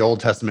all the Old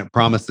Testament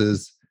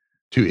promises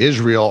to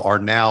Israel are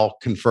now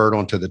conferred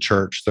onto the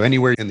church. So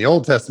anywhere in the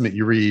Old Testament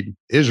you read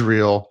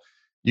Israel,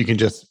 you can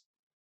just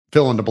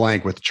fill in the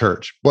blank with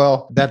church.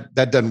 Well, that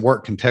doesn't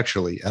work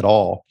contextually at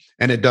all.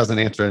 And it doesn't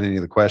answer any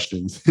of the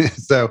questions.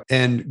 So,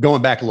 and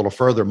going back a little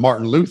further,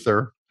 Martin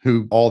Luther,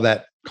 who all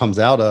that comes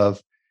out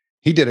of,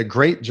 he did a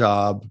great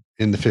job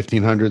in the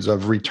 1500s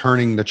of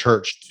returning the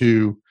church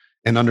to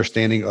an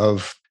understanding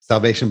of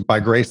salvation by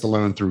grace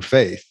alone through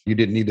faith. You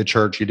didn't need the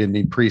church, you didn't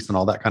need priests and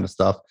all that kind of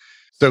stuff.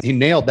 So he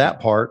nailed that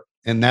part.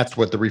 And that's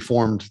what the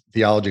Reformed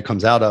theology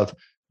comes out of.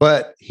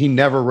 But he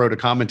never wrote a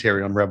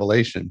commentary on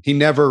Revelation. He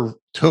never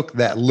took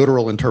that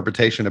literal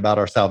interpretation about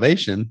our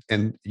salvation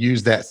and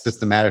used that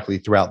systematically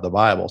throughout the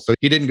Bible. So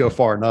he didn't go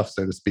far enough,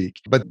 so to speak.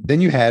 But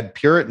then you had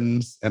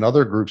Puritans and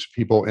other groups of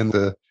people in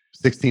the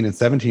 16 and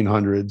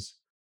 1700s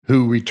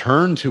who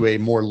returned to a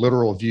more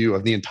literal view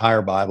of the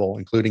entire Bible,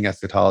 including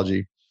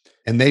eschatology.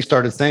 And they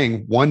started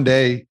saying, one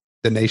day,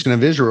 the nation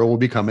of Israel will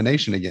become a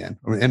nation again.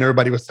 And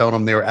everybody was telling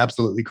them they were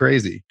absolutely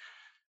crazy.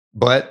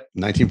 But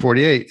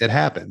 1948, it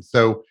happened.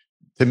 So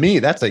to me,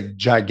 that's a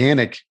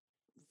gigantic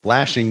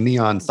flashing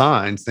neon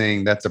sign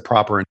saying that's a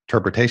proper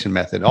interpretation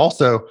method.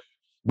 Also,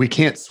 we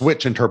can't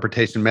switch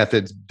interpretation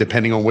methods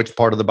depending on which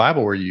part of the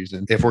Bible we're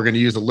using. If we're going to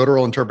use a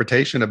literal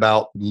interpretation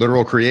about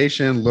literal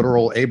creation,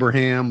 literal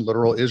Abraham,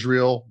 literal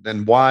Israel,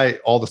 then why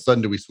all of a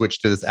sudden do we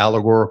switch to this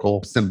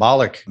allegorical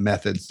symbolic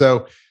method?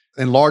 So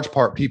in large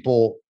part,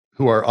 people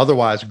who are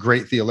otherwise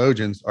great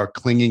theologians are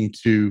clinging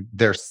to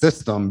their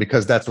system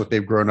because that's what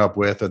they've grown up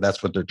with or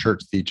that's what their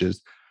church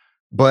teaches.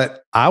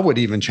 But I would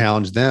even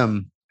challenge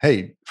them,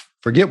 hey,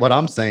 forget what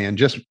I'm saying.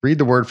 Just read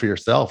the word for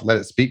yourself. Let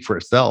it speak for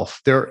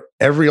itself.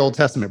 Every Old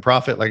Testament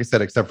prophet, like I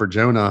said, except for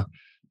Jonah,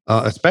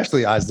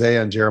 especially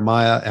Isaiah and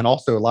Jeremiah, and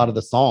also a lot of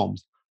the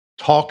Psalms,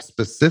 talk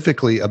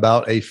specifically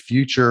about a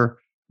future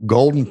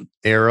golden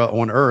era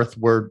on earth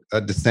where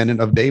a descendant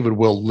of David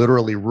will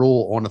literally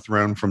rule on a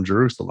throne from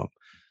Jerusalem.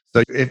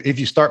 So if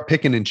you start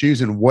picking and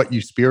choosing what you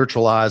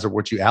spiritualize or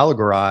what you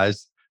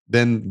allegorize,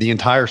 then the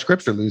entire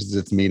scripture loses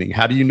its meaning.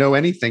 How do you know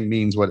anything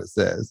means what it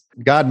says?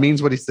 God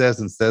means what he says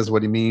and says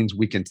what he means.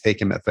 We can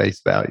take him at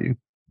face value.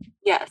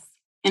 Yes.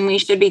 And we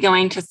should be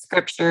going to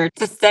scripture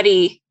to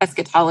study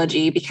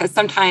eschatology, because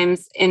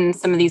sometimes in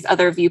some of these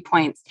other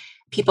viewpoints,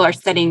 people are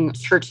studying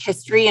church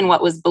history and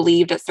what was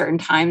believed at certain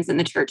times in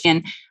the church.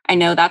 And I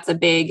know that's a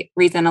big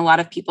reason a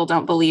lot of people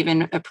don't believe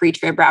in a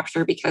pre-trib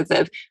rapture, because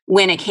of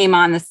when it came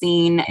on the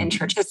scene in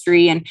church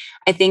history. And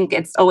I think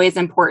it's always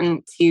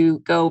important to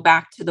go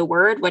back to the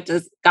word. What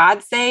does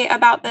God say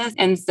about this?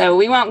 And so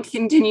we won't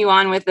continue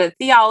on with the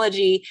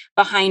theology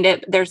behind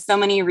it. There's so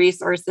many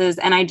resources.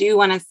 And I do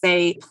want to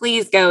say,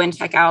 please go and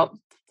check out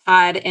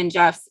Todd and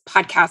Jeff's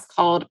podcast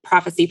called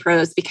Prophecy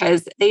Pros,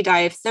 because they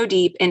dive so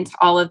deep into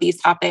all of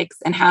these topics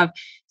and have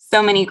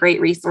so many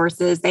great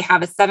resources. They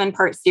have a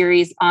 7-part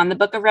series on the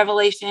book of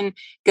Revelation,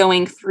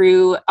 going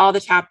through all the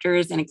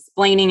chapters and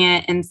explaining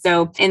it. And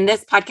so in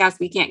this podcast,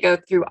 we can't go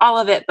through all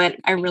of it, but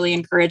I really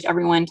encourage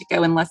everyone to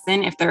go and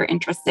listen if they're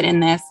interested in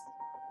this.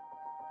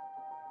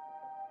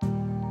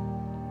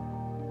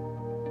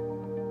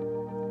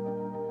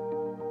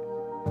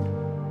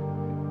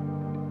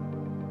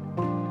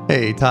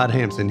 Hey, Todd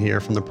Hampson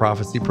here from the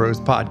Prophecy Pros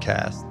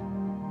podcast.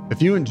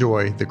 If you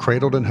enjoy the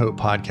Cradled in Hope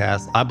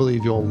podcast, I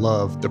believe you'll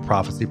love the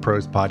Prophecy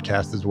Pros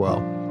podcast as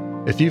well.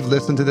 If you've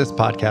listened to this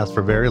podcast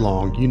for very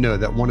long, you know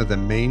that one of the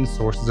main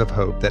sources of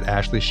hope that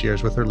Ashley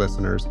shares with her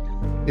listeners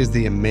is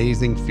the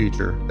amazing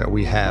future that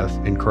we have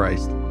in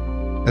Christ.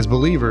 As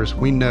believers,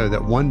 we know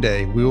that one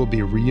day we will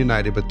be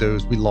reunited with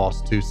those we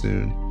lost too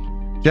soon.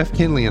 Jeff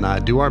Kinley and I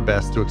do our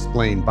best to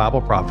explain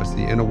Bible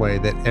prophecy in a way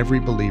that every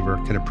believer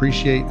can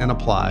appreciate and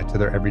apply to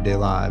their everyday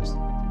lives.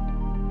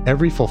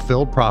 Every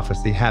fulfilled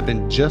prophecy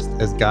happened just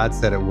as God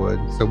said it would,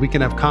 so we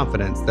can have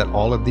confidence that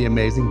all of the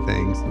amazing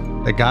things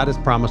that God has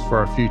promised for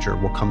our future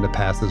will come to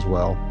pass as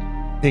well,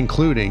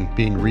 including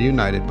being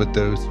reunited with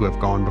those who have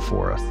gone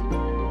before us.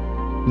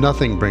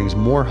 Nothing brings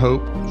more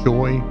hope,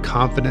 joy,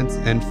 confidence,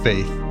 and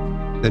faith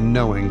than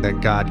knowing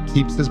that God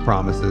keeps his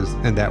promises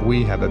and that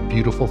we have a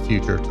beautiful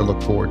future to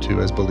look forward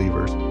to as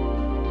believers.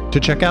 To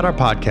check out our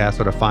podcast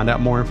or to find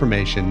out more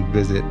information,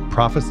 visit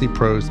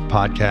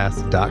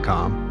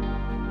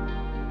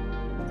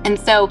prophecyprospodcast.com. And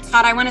so,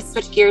 Todd, I want to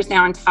switch gears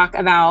now and talk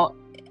about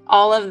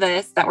all of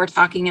this that we're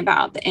talking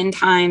about, the end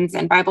times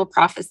and Bible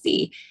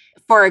prophecy.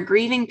 For a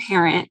grieving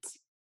parent,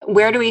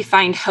 where do we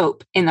find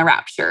hope in the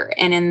rapture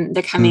and in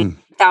the coming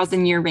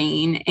 1,000-year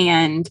reign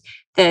and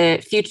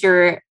the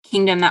future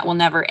kingdom that will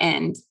never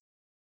end?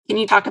 Can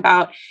you talk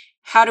about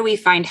how do we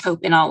find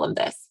hope in all of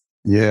this?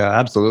 Yeah,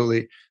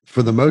 absolutely.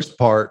 For the most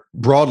part,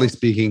 broadly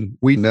speaking,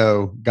 we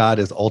know God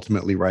is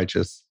ultimately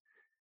righteous.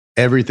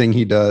 Everything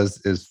he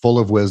does is full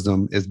of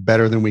wisdom, is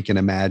better than we can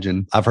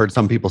imagine. I've heard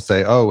some people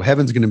say, oh,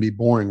 heaven's going to be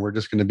boring. We're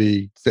just going to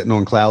be sitting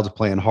on clouds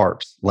playing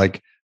harps.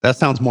 Like, that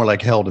sounds more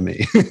like hell to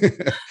me.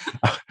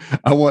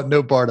 I want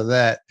no part of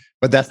that.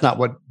 But that's not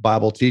what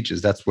Bible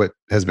teaches. That's what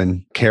has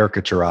been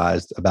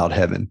caricaturized about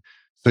heaven.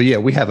 So yeah,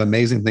 we have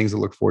amazing things to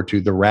look forward to,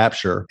 the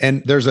rapture.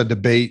 And there's a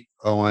debate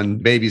on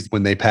babies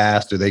when they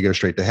pass, do they go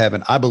straight to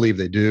heaven? I believe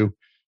they do.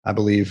 I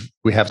believe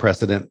we have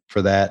precedent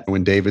for that.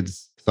 When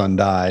David's son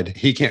died,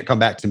 he can't come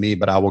back to me,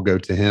 but I will go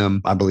to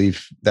him. I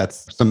believe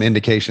that's some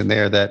indication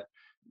there that,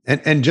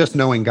 and just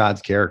knowing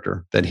God's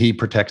character, that he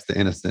protects the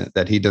innocent,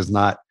 that he does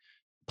not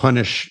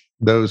punish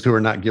those who are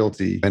not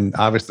guilty. And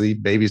obviously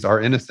babies are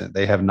innocent.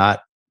 They have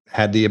not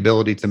had the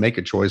ability to make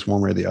a choice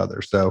one way or the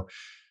other. So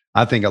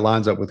I think it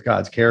lines up with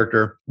God's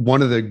character.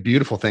 One of the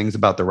beautiful things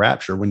about the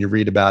rapture, when you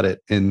read about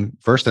it in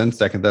 1st and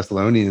 2nd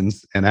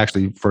Thessalonians, and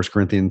actually 1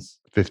 Corinthians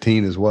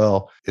 15 as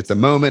well, it's a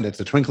moment,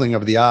 it's a twinkling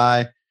of the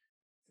eye.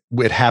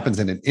 It happens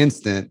in an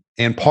instant.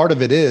 And part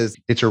of it is,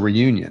 it's a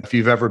reunion. If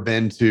you've ever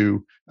been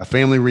to a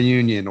family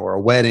reunion or a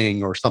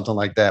wedding or something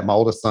like that, my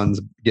oldest son's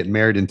getting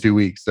married in 2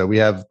 weeks. So we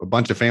have a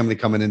bunch of family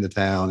coming into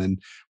town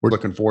and we're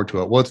looking forward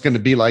to it. Well, it's going to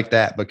be like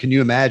that. But can you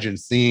imagine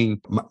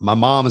seeing my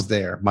mom is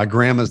there, my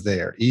grandma's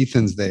there,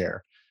 Ethan's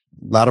there,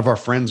 a lot of our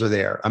friends are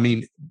there. I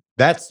mean,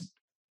 that's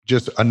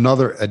just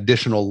another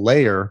additional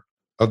layer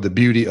of the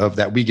beauty of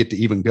that we get to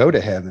even go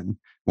to heaven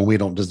when we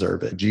don't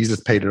deserve it.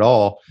 Jesus paid it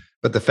all.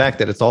 But the fact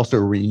that it's also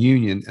a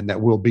reunion and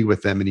that we'll be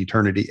with them in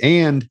eternity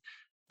and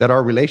that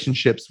our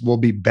relationships will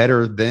be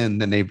better than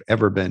they've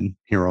ever been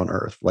here on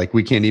earth. Like,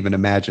 we can't even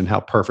imagine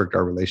how perfect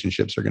our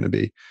relationships are going to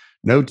be.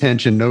 No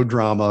tension, no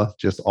drama,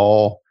 just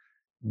all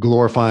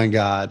glorifying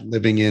God,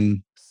 living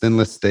in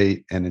sinless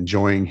state and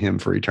enjoying him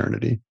for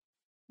eternity.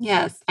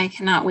 Yes, I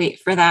cannot wait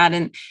for that.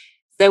 And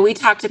so we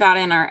talked about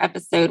in our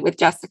episode with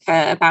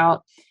Jessica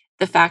about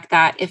the fact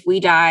that if we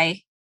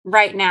die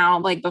right now,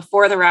 like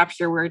before the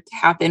rapture were to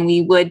happen,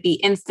 we would be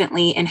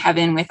instantly in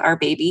heaven with our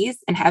babies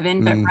in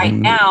heaven. But right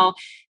now,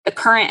 the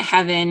current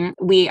heaven,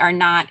 we are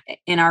not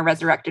in our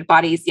resurrected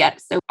bodies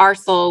yet. So our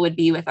soul would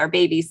be with our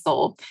baby's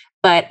soul.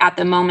 But at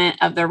the moment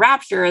of the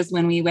rapture is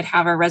when we would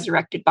have our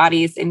resurrected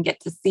bodies and get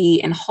to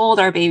see and hold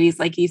our babies,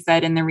 like you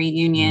said, in the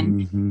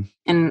reunion.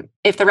 And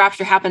if the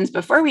rapture happens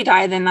before we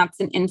die, then that's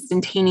an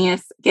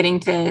instantaneous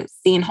getting to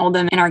see and hold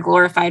them in our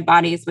glorified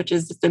bodies, which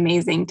is just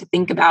amazing to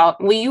think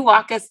about. Will you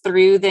walk us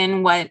through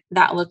then what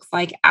that looks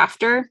like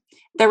after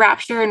the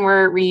rapture and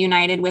we're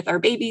reunited with our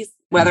babies,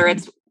 whether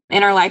it's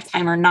in our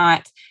lifetime or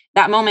not?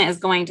 That moment is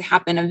going to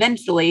happen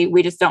eventually.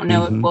 We just don't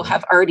know if we'll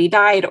have already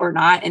died or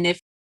not. And if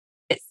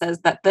it says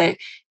that the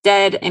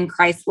dead in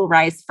Christ will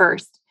rise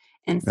first.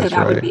 And so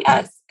that would be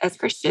us as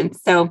Christians.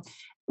 So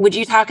would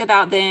you talk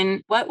about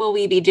then what will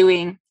we be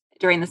doing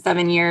during the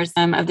 7 years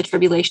of the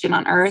tribulation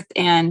on earth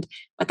and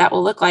what that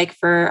will look like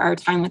for our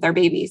time with our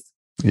babies?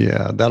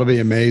 Yeah, that'll be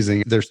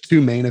amazing. There's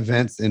 2 main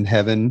events in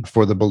heaven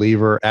for the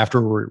believer after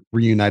we're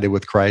reunited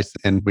with Christ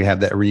and we have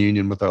that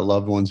reunion with our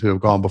loved ones who have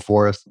gone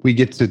before us. We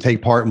get to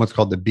take part in what's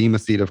called the Bema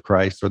seat of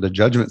Christ or the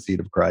judgment seat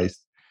of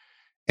Christ.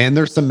 And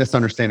there's some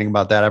misunderstanding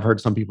about that. I've heard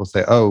some people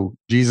say, oh,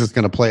 Jesus is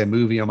going to play a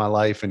movie on my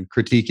life and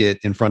critique it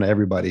in front of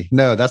everybody.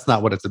 No, that's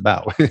not what it's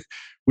about.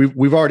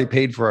 We've already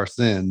paid for our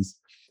sins.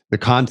 The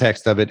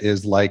context of it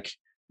is like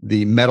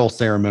the medal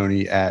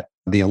ceremony at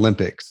the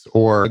Olympics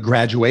or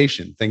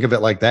graduation. Think of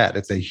it like that.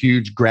 It's a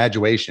huge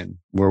graduation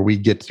where we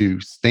get to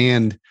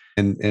stand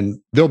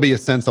and there'll be a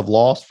sense of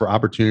loss for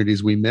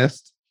opportunities we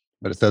missed,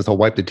 but it says he'll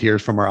wipe the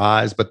tears from our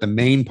eyes. But the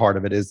main part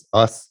of it is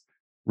us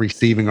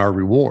receiving our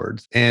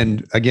rewards.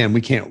 And again,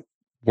 we can't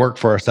work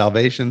for our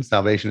salvation.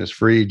 Salvation is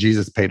free.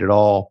 Jesus paid it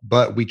all,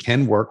 but we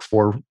can work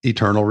for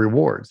eternal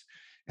rewards.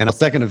 And a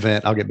second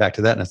event, I'll get back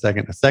to that in a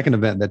second. A second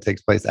event that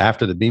takes place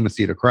after the Bema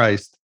Seat of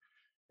Christ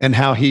and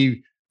how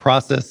he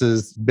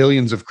processes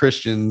billions of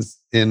Christians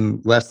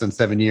in less than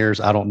 7 years.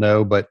 I don't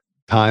know, but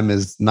time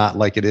is not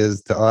like it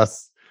is to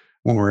us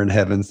when we're in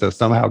heaven. So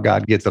somehow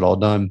God gets it all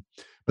done.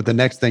 But the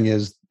next thing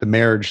is the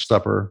marriage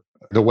supper,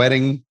 the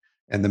wedding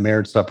and the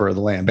marriage supper of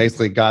the Lamb.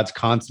 Basically, God's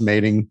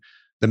consummating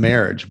the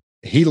marriage.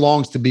 He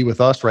longs to be with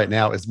us right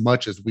now as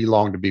much as we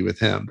long to be with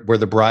him. We're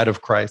the bride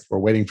of Christ. We're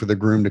waiting for the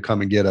groom to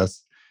come and get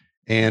us.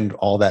 And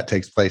all that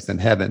takes place in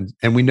heaven.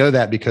 And we know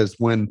that because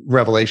when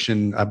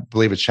Revelation, I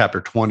believe it's chapter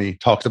 20,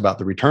 talks about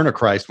the return of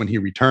Christ, when he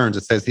returns,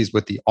 it says he's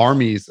with the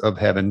armies of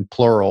heaven,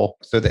 plural.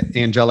 So the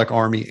angelic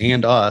army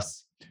and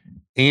us,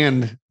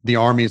 and the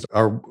armies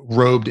are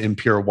robed in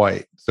pure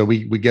white. So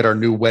we get our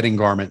new wedding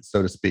garment,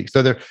 so to speak.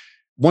 So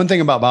one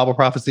thing about Bible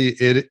prophecy,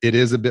 it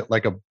is a bit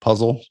like a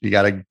puzzle. You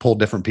got to pull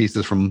different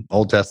pieces from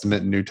Old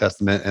Testament and New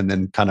Testament and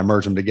then kind of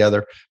merge them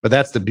together. But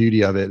that's the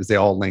beauty of it, is they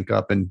all link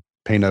up and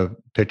paint a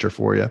picture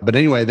for you. But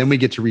anyway, then we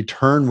get to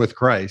return with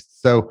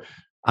Christ. So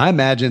I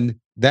imagine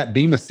that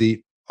Bema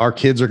Seat, our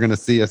kids are going to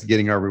see us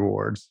getting our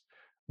rewards.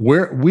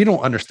 We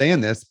don't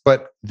understand this,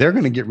 but they're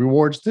going to get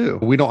rewards too.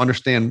 We don't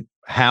understand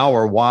how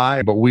or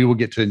why, but we will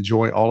get to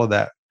enjoy all of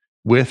that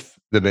with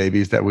the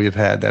babies that we have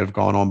had that have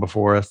gone on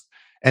before us,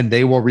 and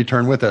they will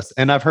return with us.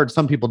 And I've heard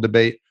some people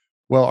debate,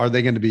 well, are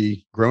they going to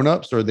be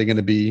grown-ups or are they going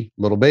to be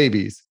little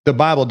babies? The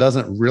Bible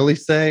doesn't really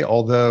say,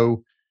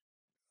 although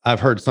I've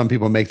heard some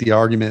people make the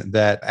argument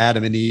that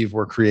Adam and Eve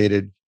were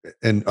created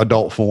in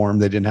adult form.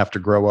 They didn't have to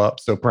grow up.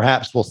 So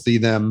perhaps we'll see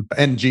them.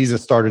 And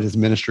Jesus started his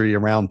ministry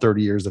around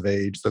 30 years of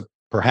age. So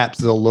perhaps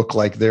they'll look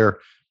like they're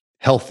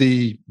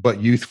healthy,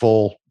 but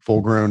youthful,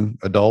 full-grown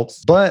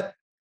adults. But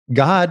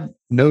God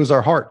knows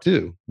our heart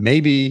too.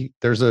 Maybe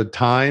there's a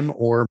time,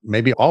 or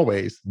maybe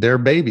always, they're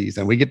babies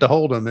and we get to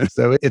hold them. And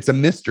so it's a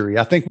mystery.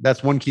 I think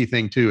that's one key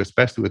thing too,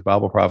 especially with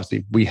Bible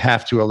prophecy. We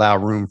have to allow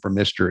room for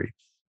mystery.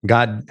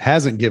 God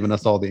hasn't given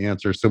us all the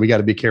answers, so we got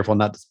to be careful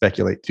not to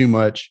speculate too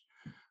much,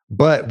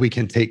 but we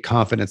can take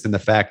confidence in the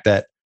fact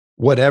that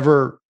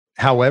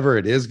however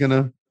it is going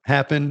to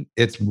happen,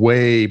 it's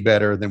way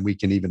better than we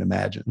can even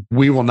imagine.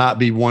 We will not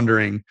be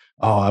wondering,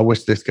 oh, I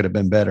wish this could have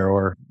been better,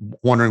 or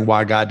wondering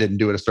why God didn't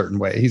do it a certain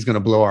way. He's going to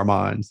blow our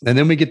minds. And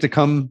then we get to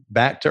come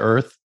back to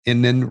earth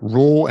and then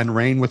rule and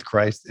reign with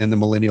Christ in the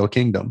millennial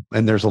kingdom.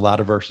 And there's a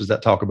lot of verses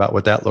that talk about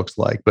what that looks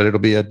like, but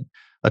it'll be a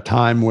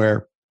time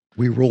where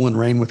we rule and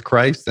reign with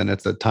Christ, and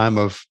it's a time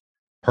of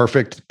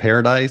perfect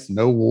paradise,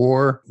 no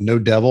war, no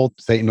devil.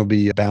 Satan will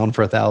be bound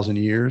for 1,000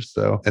 years.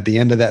 So at the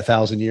end of that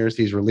 1,000 years,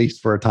 he's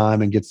released for a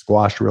time and gets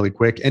squashed really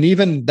quick. And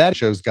even that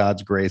shows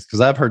God's grace,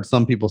 because I've heard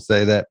some people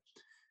say that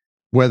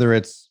whether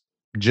it's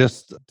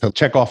just to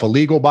check off a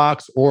legal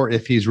box or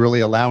if he's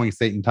really allowing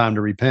Satan time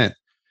to repent,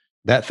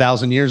 that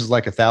 1,000 years is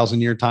like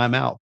 1,000-year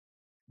timeout.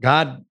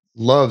 God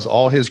loves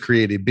all his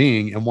created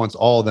being and wants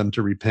all of them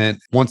to repent,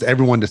 wants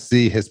everyone to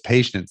see his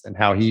patience and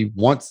how he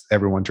wants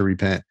everyone to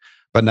repent,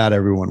 but not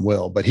everyone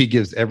will. But he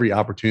gives every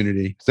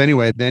opportunity. So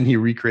anyway, then he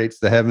recreates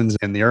the heavens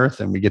and the earth,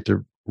 and we get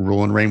to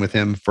rule and reign with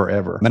him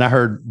forever. And I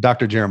heard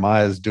Dr.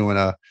 Jeremiah is doing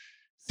a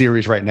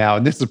series right now,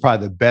 and this is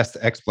probably the best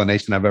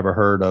explanation I've ever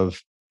heard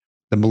of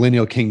the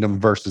millennial kingdom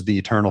versus the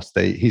eternal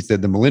state. He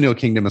said the millennial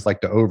kingdom is like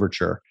the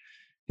overture.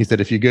 He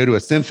said, if you go to a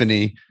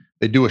symphony,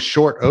 they do a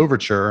short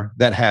overture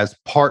that has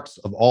parts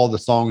of all the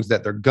songs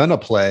that they're going to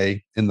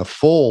play in the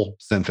full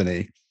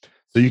symphony.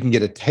 So you can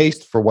get a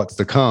taste for what's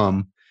to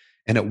come,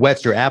 and it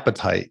whets your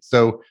appetite.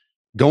 So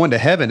going to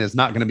heaven is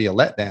not going to be a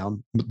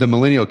letdown. The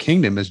millennial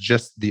kingdom is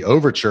just the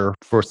overture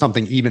for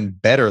something even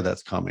better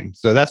that's coming.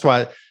 So that's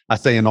why I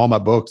say in all my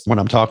books, when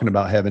I'm talking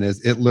about heaven,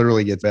 is it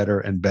literally gets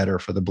better and better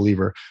for the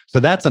believer. So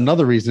that's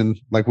another reason,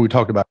 like we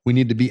talked about, we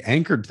need to be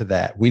anchored to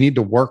that. We need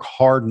to work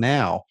hard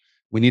now.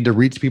 We need to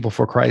reach people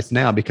for Christ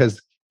now,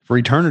 because for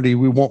eternity,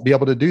 we won't be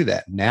able to do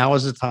that. Now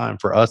is the time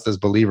for us as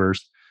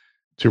believers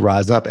to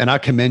rise up. And I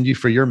commend you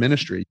for your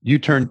ministry. You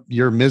turn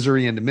your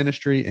misery into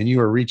ministry, and you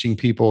are reaching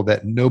people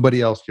that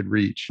nobody else could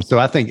reach. So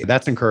I think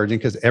that's encouraging,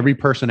 because every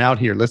person out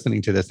here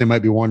listening to this, they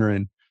might be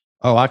wondering,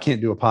 oh, I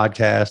can't do a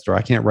podcast, or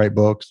I can't write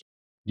books.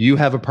 You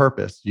have a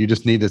purpose. You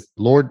just need to,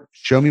 Lord,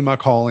 show me my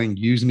calling,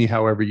 use me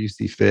however you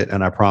see fit.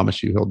 And I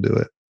promise you, he'll do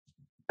it.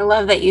 I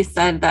love that you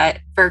said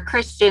that for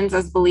Christians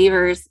as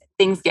believers,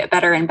 things get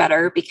better and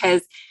better,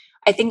 because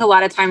I think a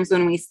lot of times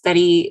when we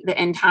study the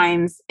end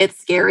times, it's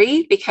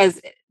scary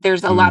because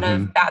there's a lot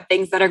of bad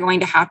things that are going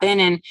to happen.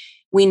 And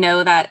we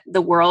know that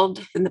the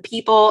world and the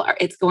people,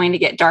 it's going to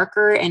get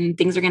darker and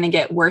things are going to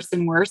get worse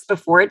and worse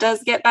before it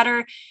does get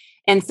better.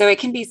 And so it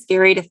can be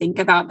scary to think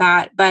about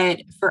that.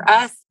 But for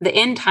us, the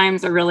end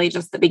times are really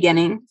just the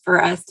beginning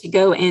for us to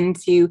go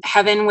into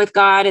heaven with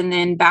God, and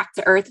then back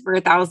to earth for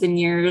 1,000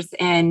 years.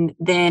 And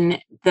then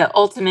the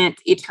ultimate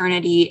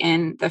eternity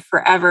in the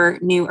forever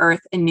new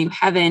earth and new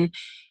heaven.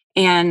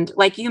 And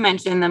like you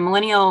mentioned, the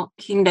millennial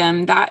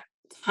kingdom, that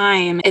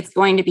time, it's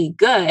going to be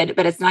good,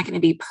 but it's not going to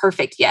be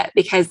perfect yet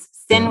because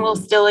sin will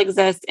still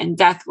exist and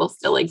death will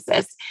still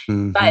exist.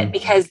 But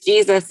because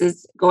Jesus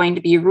is going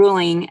to be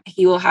ruling,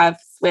 he will have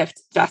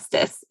swift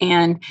justice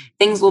and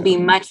things will be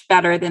much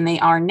better than they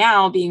are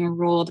now, being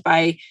ruled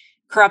by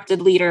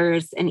corrupted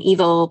leaders and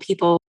evil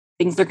people.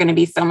 Things are going to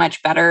be so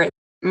much better.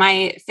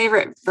 My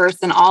favorite verse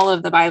in all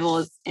of the Bible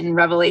is in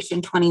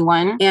Revelation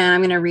 21, and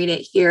I'm going to read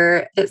it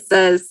here. It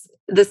says,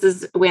 this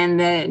is when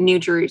the New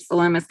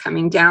Jerusalem is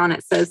coming down.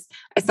 It says,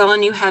 I saw a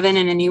new heaven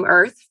and a new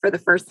earth, for the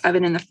first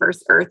heaven and the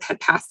first earth had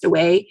passed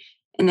away,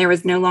 and there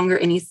was no longer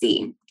any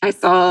sea. I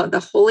saw the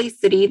holy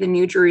city, the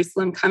New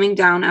Jerusalem, coming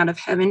down out of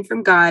heaven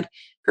from God,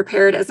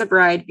 prepared as a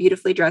bride,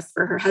 beautifully dressed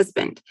for her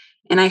husband.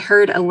 And I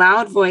heard a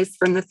loud voice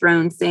from the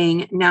throne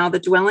saying, now the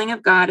dwelling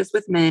of God is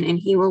with men, and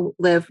he will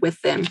live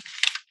with them.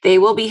 They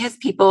will be his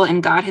people,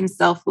 and God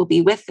himself will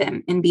be with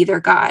them and be their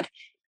God.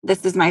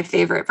 This is my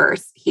favorite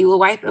verse. He will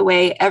wipe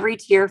away every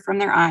tear from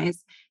their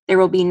eyes. There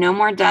will be no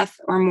more death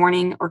or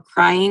mourning or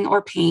crying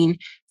or pain,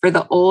 for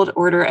the old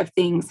order of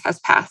things has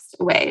passed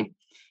away.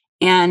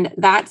 And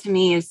that to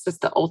me is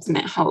just the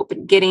ultimate hope,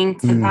 getting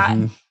to that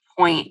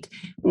point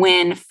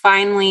when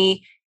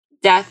finally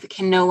death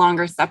can no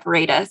longer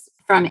separate us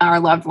from our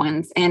loved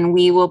ones and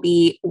we will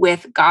be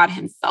with God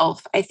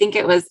himself. I think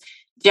it was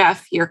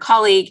Jeff, your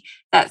colleague,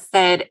 that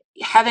said,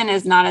 heaven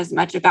is not as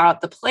much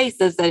about the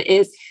place as it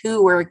is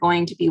who we're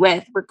going to be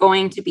with. We're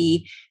going to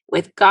be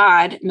with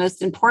God,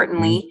 most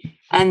importantly,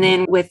 and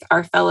then with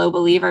our fellow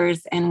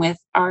believers and with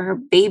our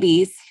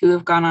babies who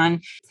have gone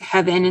on to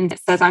heaven. And it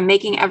says, I'm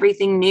making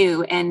everything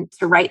new, and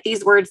to write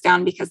these words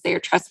down because they are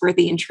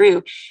trustworthy and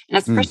true. And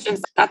as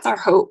Christians, that's our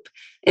hope,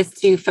 is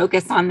to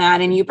focus on that.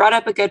 And you brought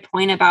up a good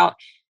point about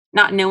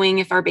not knowing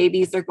if our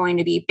babies are going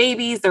to be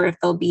babies or if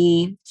they'll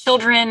be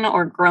children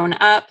or grown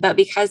up. But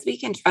because we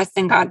can trust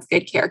in God's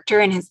good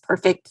character and his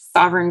perfect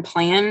sovereign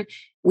plan,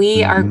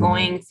 we are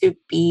going to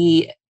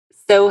be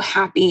so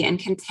happy and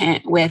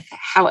content with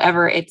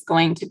however it's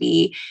going to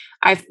be.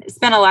 I've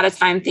spent a lot of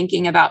time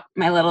thinking about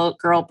my little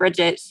girl,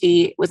 Bridget.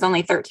 She was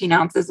only 13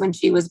 ounces when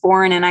she was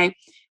born. And I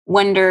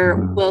wonder,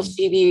 will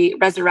she be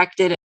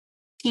resurrected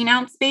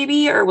 18-ounce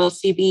baby, or will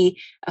she be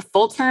a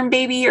full-term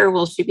baby, or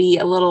will she be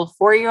a little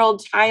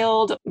 4-year-old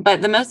child?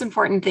 But the most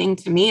important thing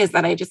to me is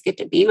that I just get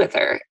to be with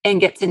her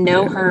and get to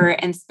know her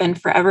and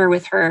spend forever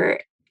with her,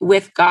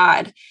 with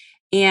God.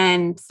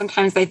 And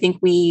sometimes I think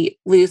we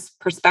lose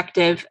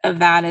perspective of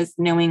that as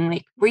knowing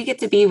like we get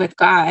to be with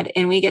God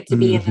and we get to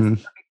be in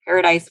this perfect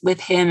paradise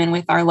with him and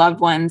with our loved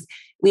ones.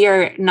 We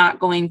are not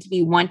going to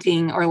be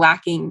wanting or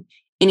lacking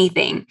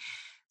anything.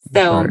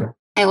 So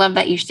I love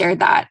that you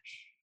shared that.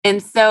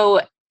 And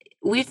so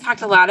we've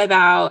talked a lot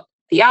about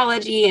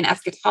theology and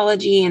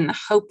eschatology and the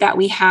hope that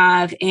we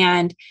have.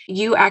 And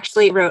you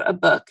actually wrote a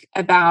book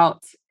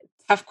about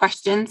tough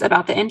questions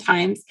about the end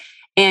times,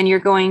 and you're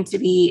going to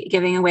be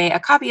giving away a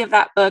copy of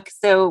that book.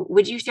 So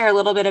would you share a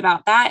little bit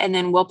about that? And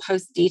then we'll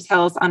post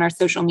details on our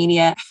social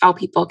media, how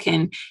people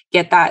can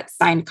get that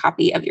signed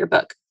copy of your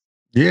book.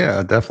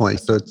 Yeah, definitely.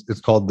 So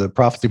it's called the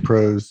Prophecy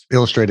Pros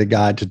Illustrated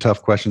Guide to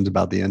Tough Questions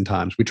About the End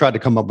Times. We tried to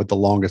come up with the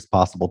longest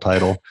possible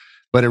title,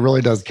 but it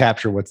really does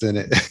capture what's in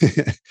it.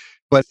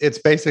 But it's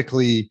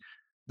basically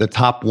the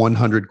top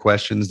 100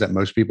 questions that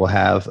most people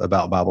have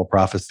about Bible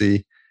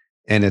prophecy.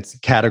 And it's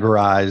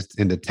categorized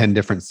into 10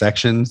 different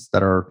sections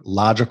that are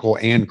logical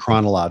and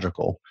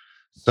chronological.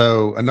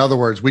 So in other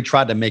words, we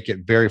tried to make it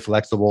very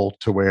flexible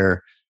to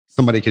where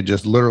somebody could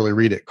just literally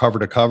read it cover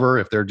to cover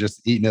if they're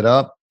just eating it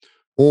up.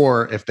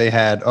 Or if they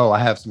had, I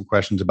have some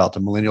questions about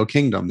the millennial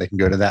kingdom, they can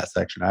go to that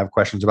section. I have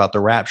questions about the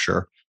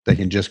rapture, they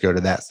can just go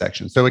to that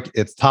section. So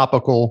it's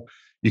topical.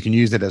 You can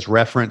use it as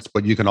reference,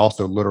 but you can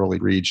also literally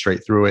read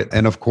straight through it.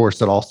 And of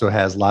course, it also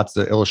has lots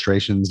of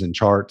illustrations and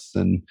charts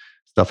and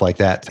stuff like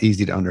that. It's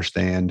easy to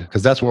understand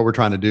because that's what we're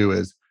trying to do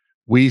is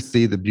we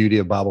see the beauty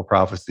of Bible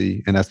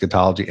prophecy and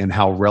eschatology and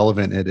how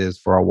relevant it is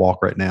for our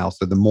walk right now.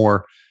 So the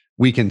more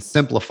we can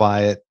simplify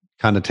it,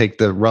 kind of take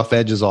the rough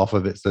edges off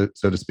of it, so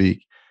to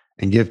speak,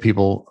 and give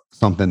people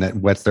something that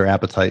whets their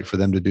appetite for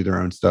them to do their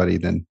own study,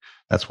 then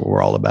that's what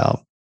we're all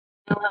about.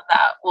 I love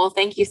that. Well,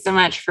 thank you so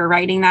much for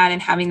writing that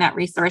and having that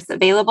resource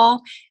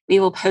available. We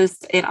will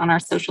post it on our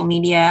social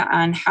media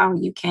on how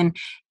you can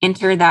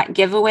enter that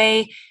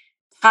giveaway.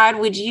 Todd,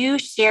 would you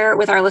share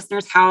with our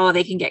listeners how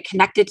they can get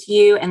connected to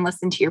you and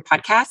listen to your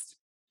podcast?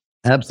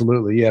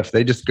 Absolutely. Yeah. If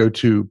they just go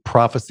to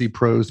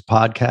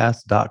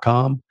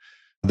prophecyprospodcast.com,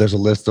 there's a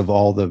list of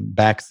all the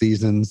back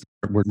seasons.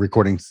 We're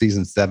recording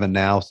season 7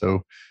 now.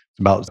 So it's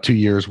about 2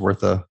 years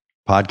worth of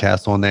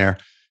podcasts on there.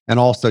 And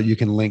also you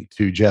can link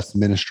to Jeff's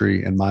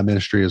ministry and my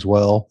ministry as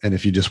well. And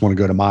if you just want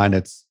to go to mine,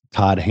 it's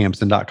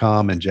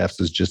toddhampson.com and Jeff's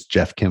is just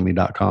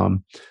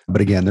jeffkinley.com.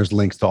 But again, there's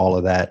links to all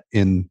of that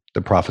in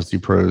the Prophecy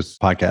Pros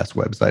podcast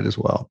website as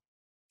well.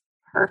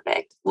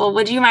 Perfect. Well,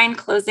 would you mind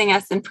closing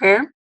us in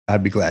prayer?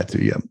 I'd be glad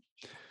to, yeah.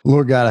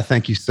 Lord God, I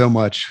thank you so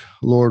much.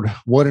 Lord,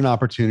 what an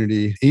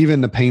opportunity,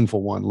 even the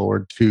painful one,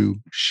 Lord, to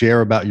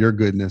share about your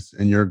goodness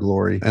and your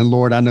glory. And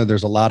Lord, I know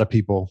there's a lot of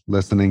people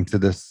listening to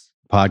this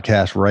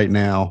podcast right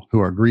now who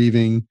are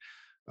grieving,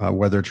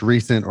 whether it's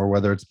recent or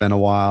whether it's been a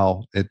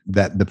while,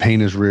 that the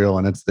pain is real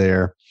and it's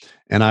there.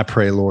 And I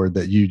pray, Lord,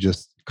 that you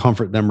just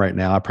comfort them right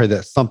now. I pray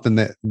that something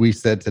that we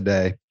said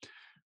today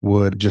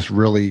would just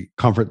really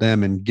comfort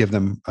them and give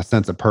them a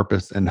sense of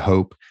purpose and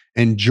hope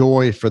and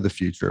joy for the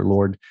future.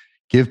 Lord,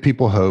 give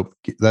people hope.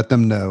 Let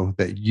them know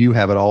that you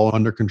have it all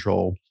under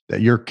control,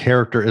 that your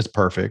character is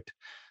perfect,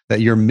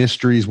 that your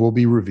mysteries will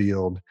be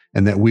revealed,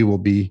 and that we will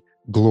be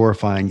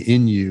glorifying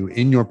in you,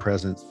 in your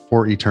presence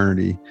for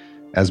eternity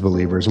as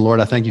believers. Lord,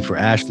 I thank you for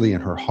Ashley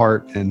and her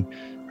heart and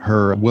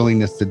her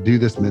willingness to do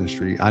this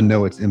ministry. I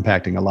know it's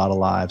impacting a lot of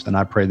lives, and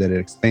I pray that it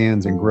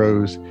expands and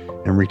grows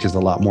and reaches a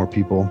lot more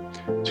people,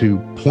 to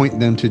point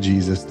them to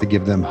Jesus, to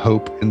give them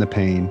hope in the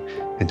pain,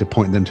 and to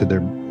point them to their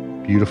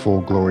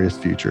beautiful, glorious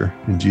future.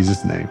 In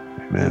Jesus' name,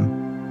 amen.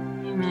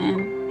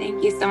 Amen.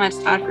 Thank you so much,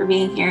 Todd, for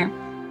being here.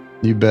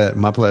 You bet.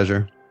 My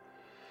pleasure.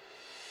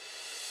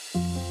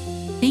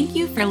 Thank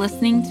you for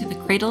listening to the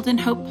Cradled in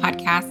Hope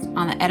podcast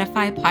on the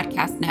Edify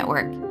Podcast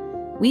Network.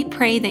 We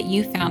pray that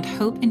you found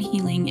hope and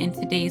healing in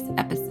today's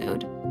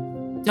episode.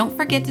 Don't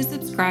forget to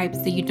subscribe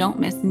so you don't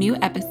miss new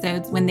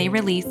episodes when they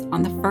release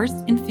on the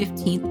 1st and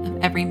 15th of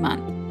every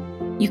month.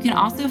 You can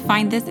also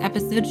find this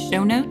episode's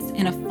show notes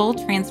and a full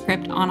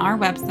transcript on our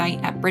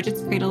website at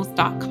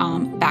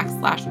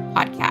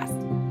bridgetscradles.com/podcast.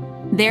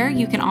 There,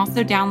 you can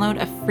also download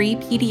a free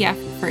PDF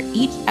for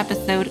each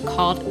episode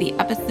called the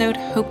Episode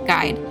Hope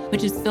Guide,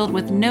 which is filled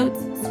with notes,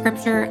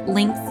 scripture,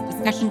 links,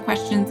 discussion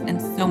questions, and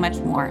so much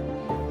more.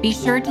 Be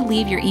sure to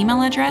leave your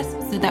email address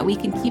so that we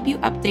can keep you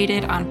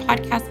updated on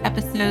podcast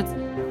episodes,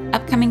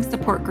 upcoming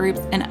support groups,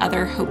 and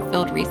other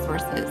hope-filled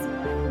resources.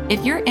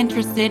 If you're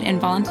interested in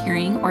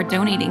volunteering or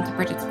donating to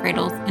Bridget's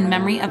Cradles in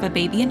memory of a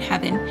baby in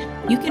heaven,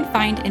 you can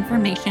find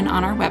information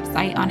on our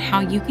website on how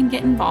you can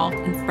get involved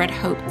and spread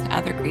hope to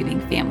other grieving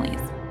families.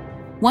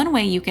 One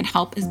way you can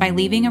help is by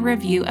leaving a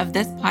review of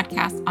this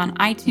podcast on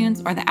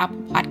iTunes or the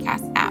Apple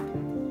Podcasts app.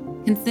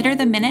 Consider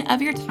the minute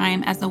of your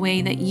time as a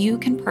way that you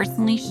can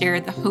personally share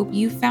the hope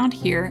you found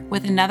here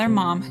with another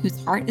mom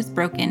whose heart is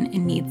broken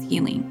and needs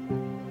healing.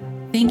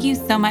 Thank you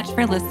so much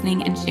for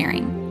listening and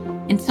sharing.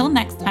 Until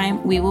next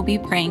time, we will be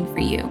praying for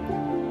you.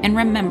 And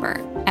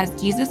remember, as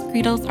Jesus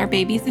cradles our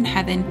babies in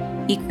heaven,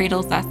 he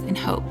cradles us in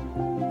hope.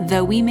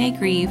 Though we may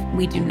grieve,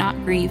 we do not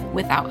grieve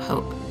without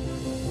hope.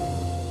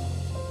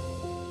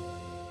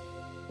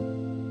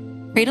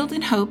 Cradled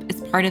in Hope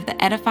is part of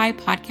the Edify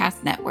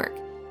Podcast Network,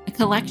 a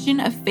collection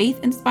of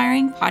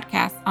faith-inspiring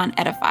podcasts on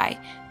Edify,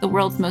 the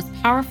world's most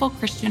powerful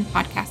Christian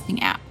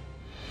podcasting app.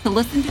 To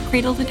listen to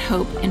Cradled in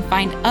Hope and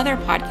find other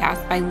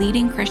podcasts by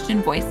leading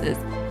Christian voices,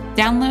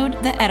 download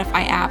the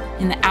Edify app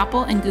in the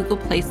Apple and Google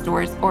Play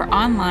stores or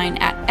online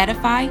at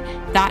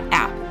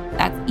edify.app.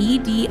 That's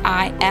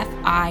EDIFI.app.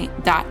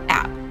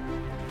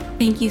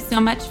 Thank you so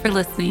much for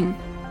listening.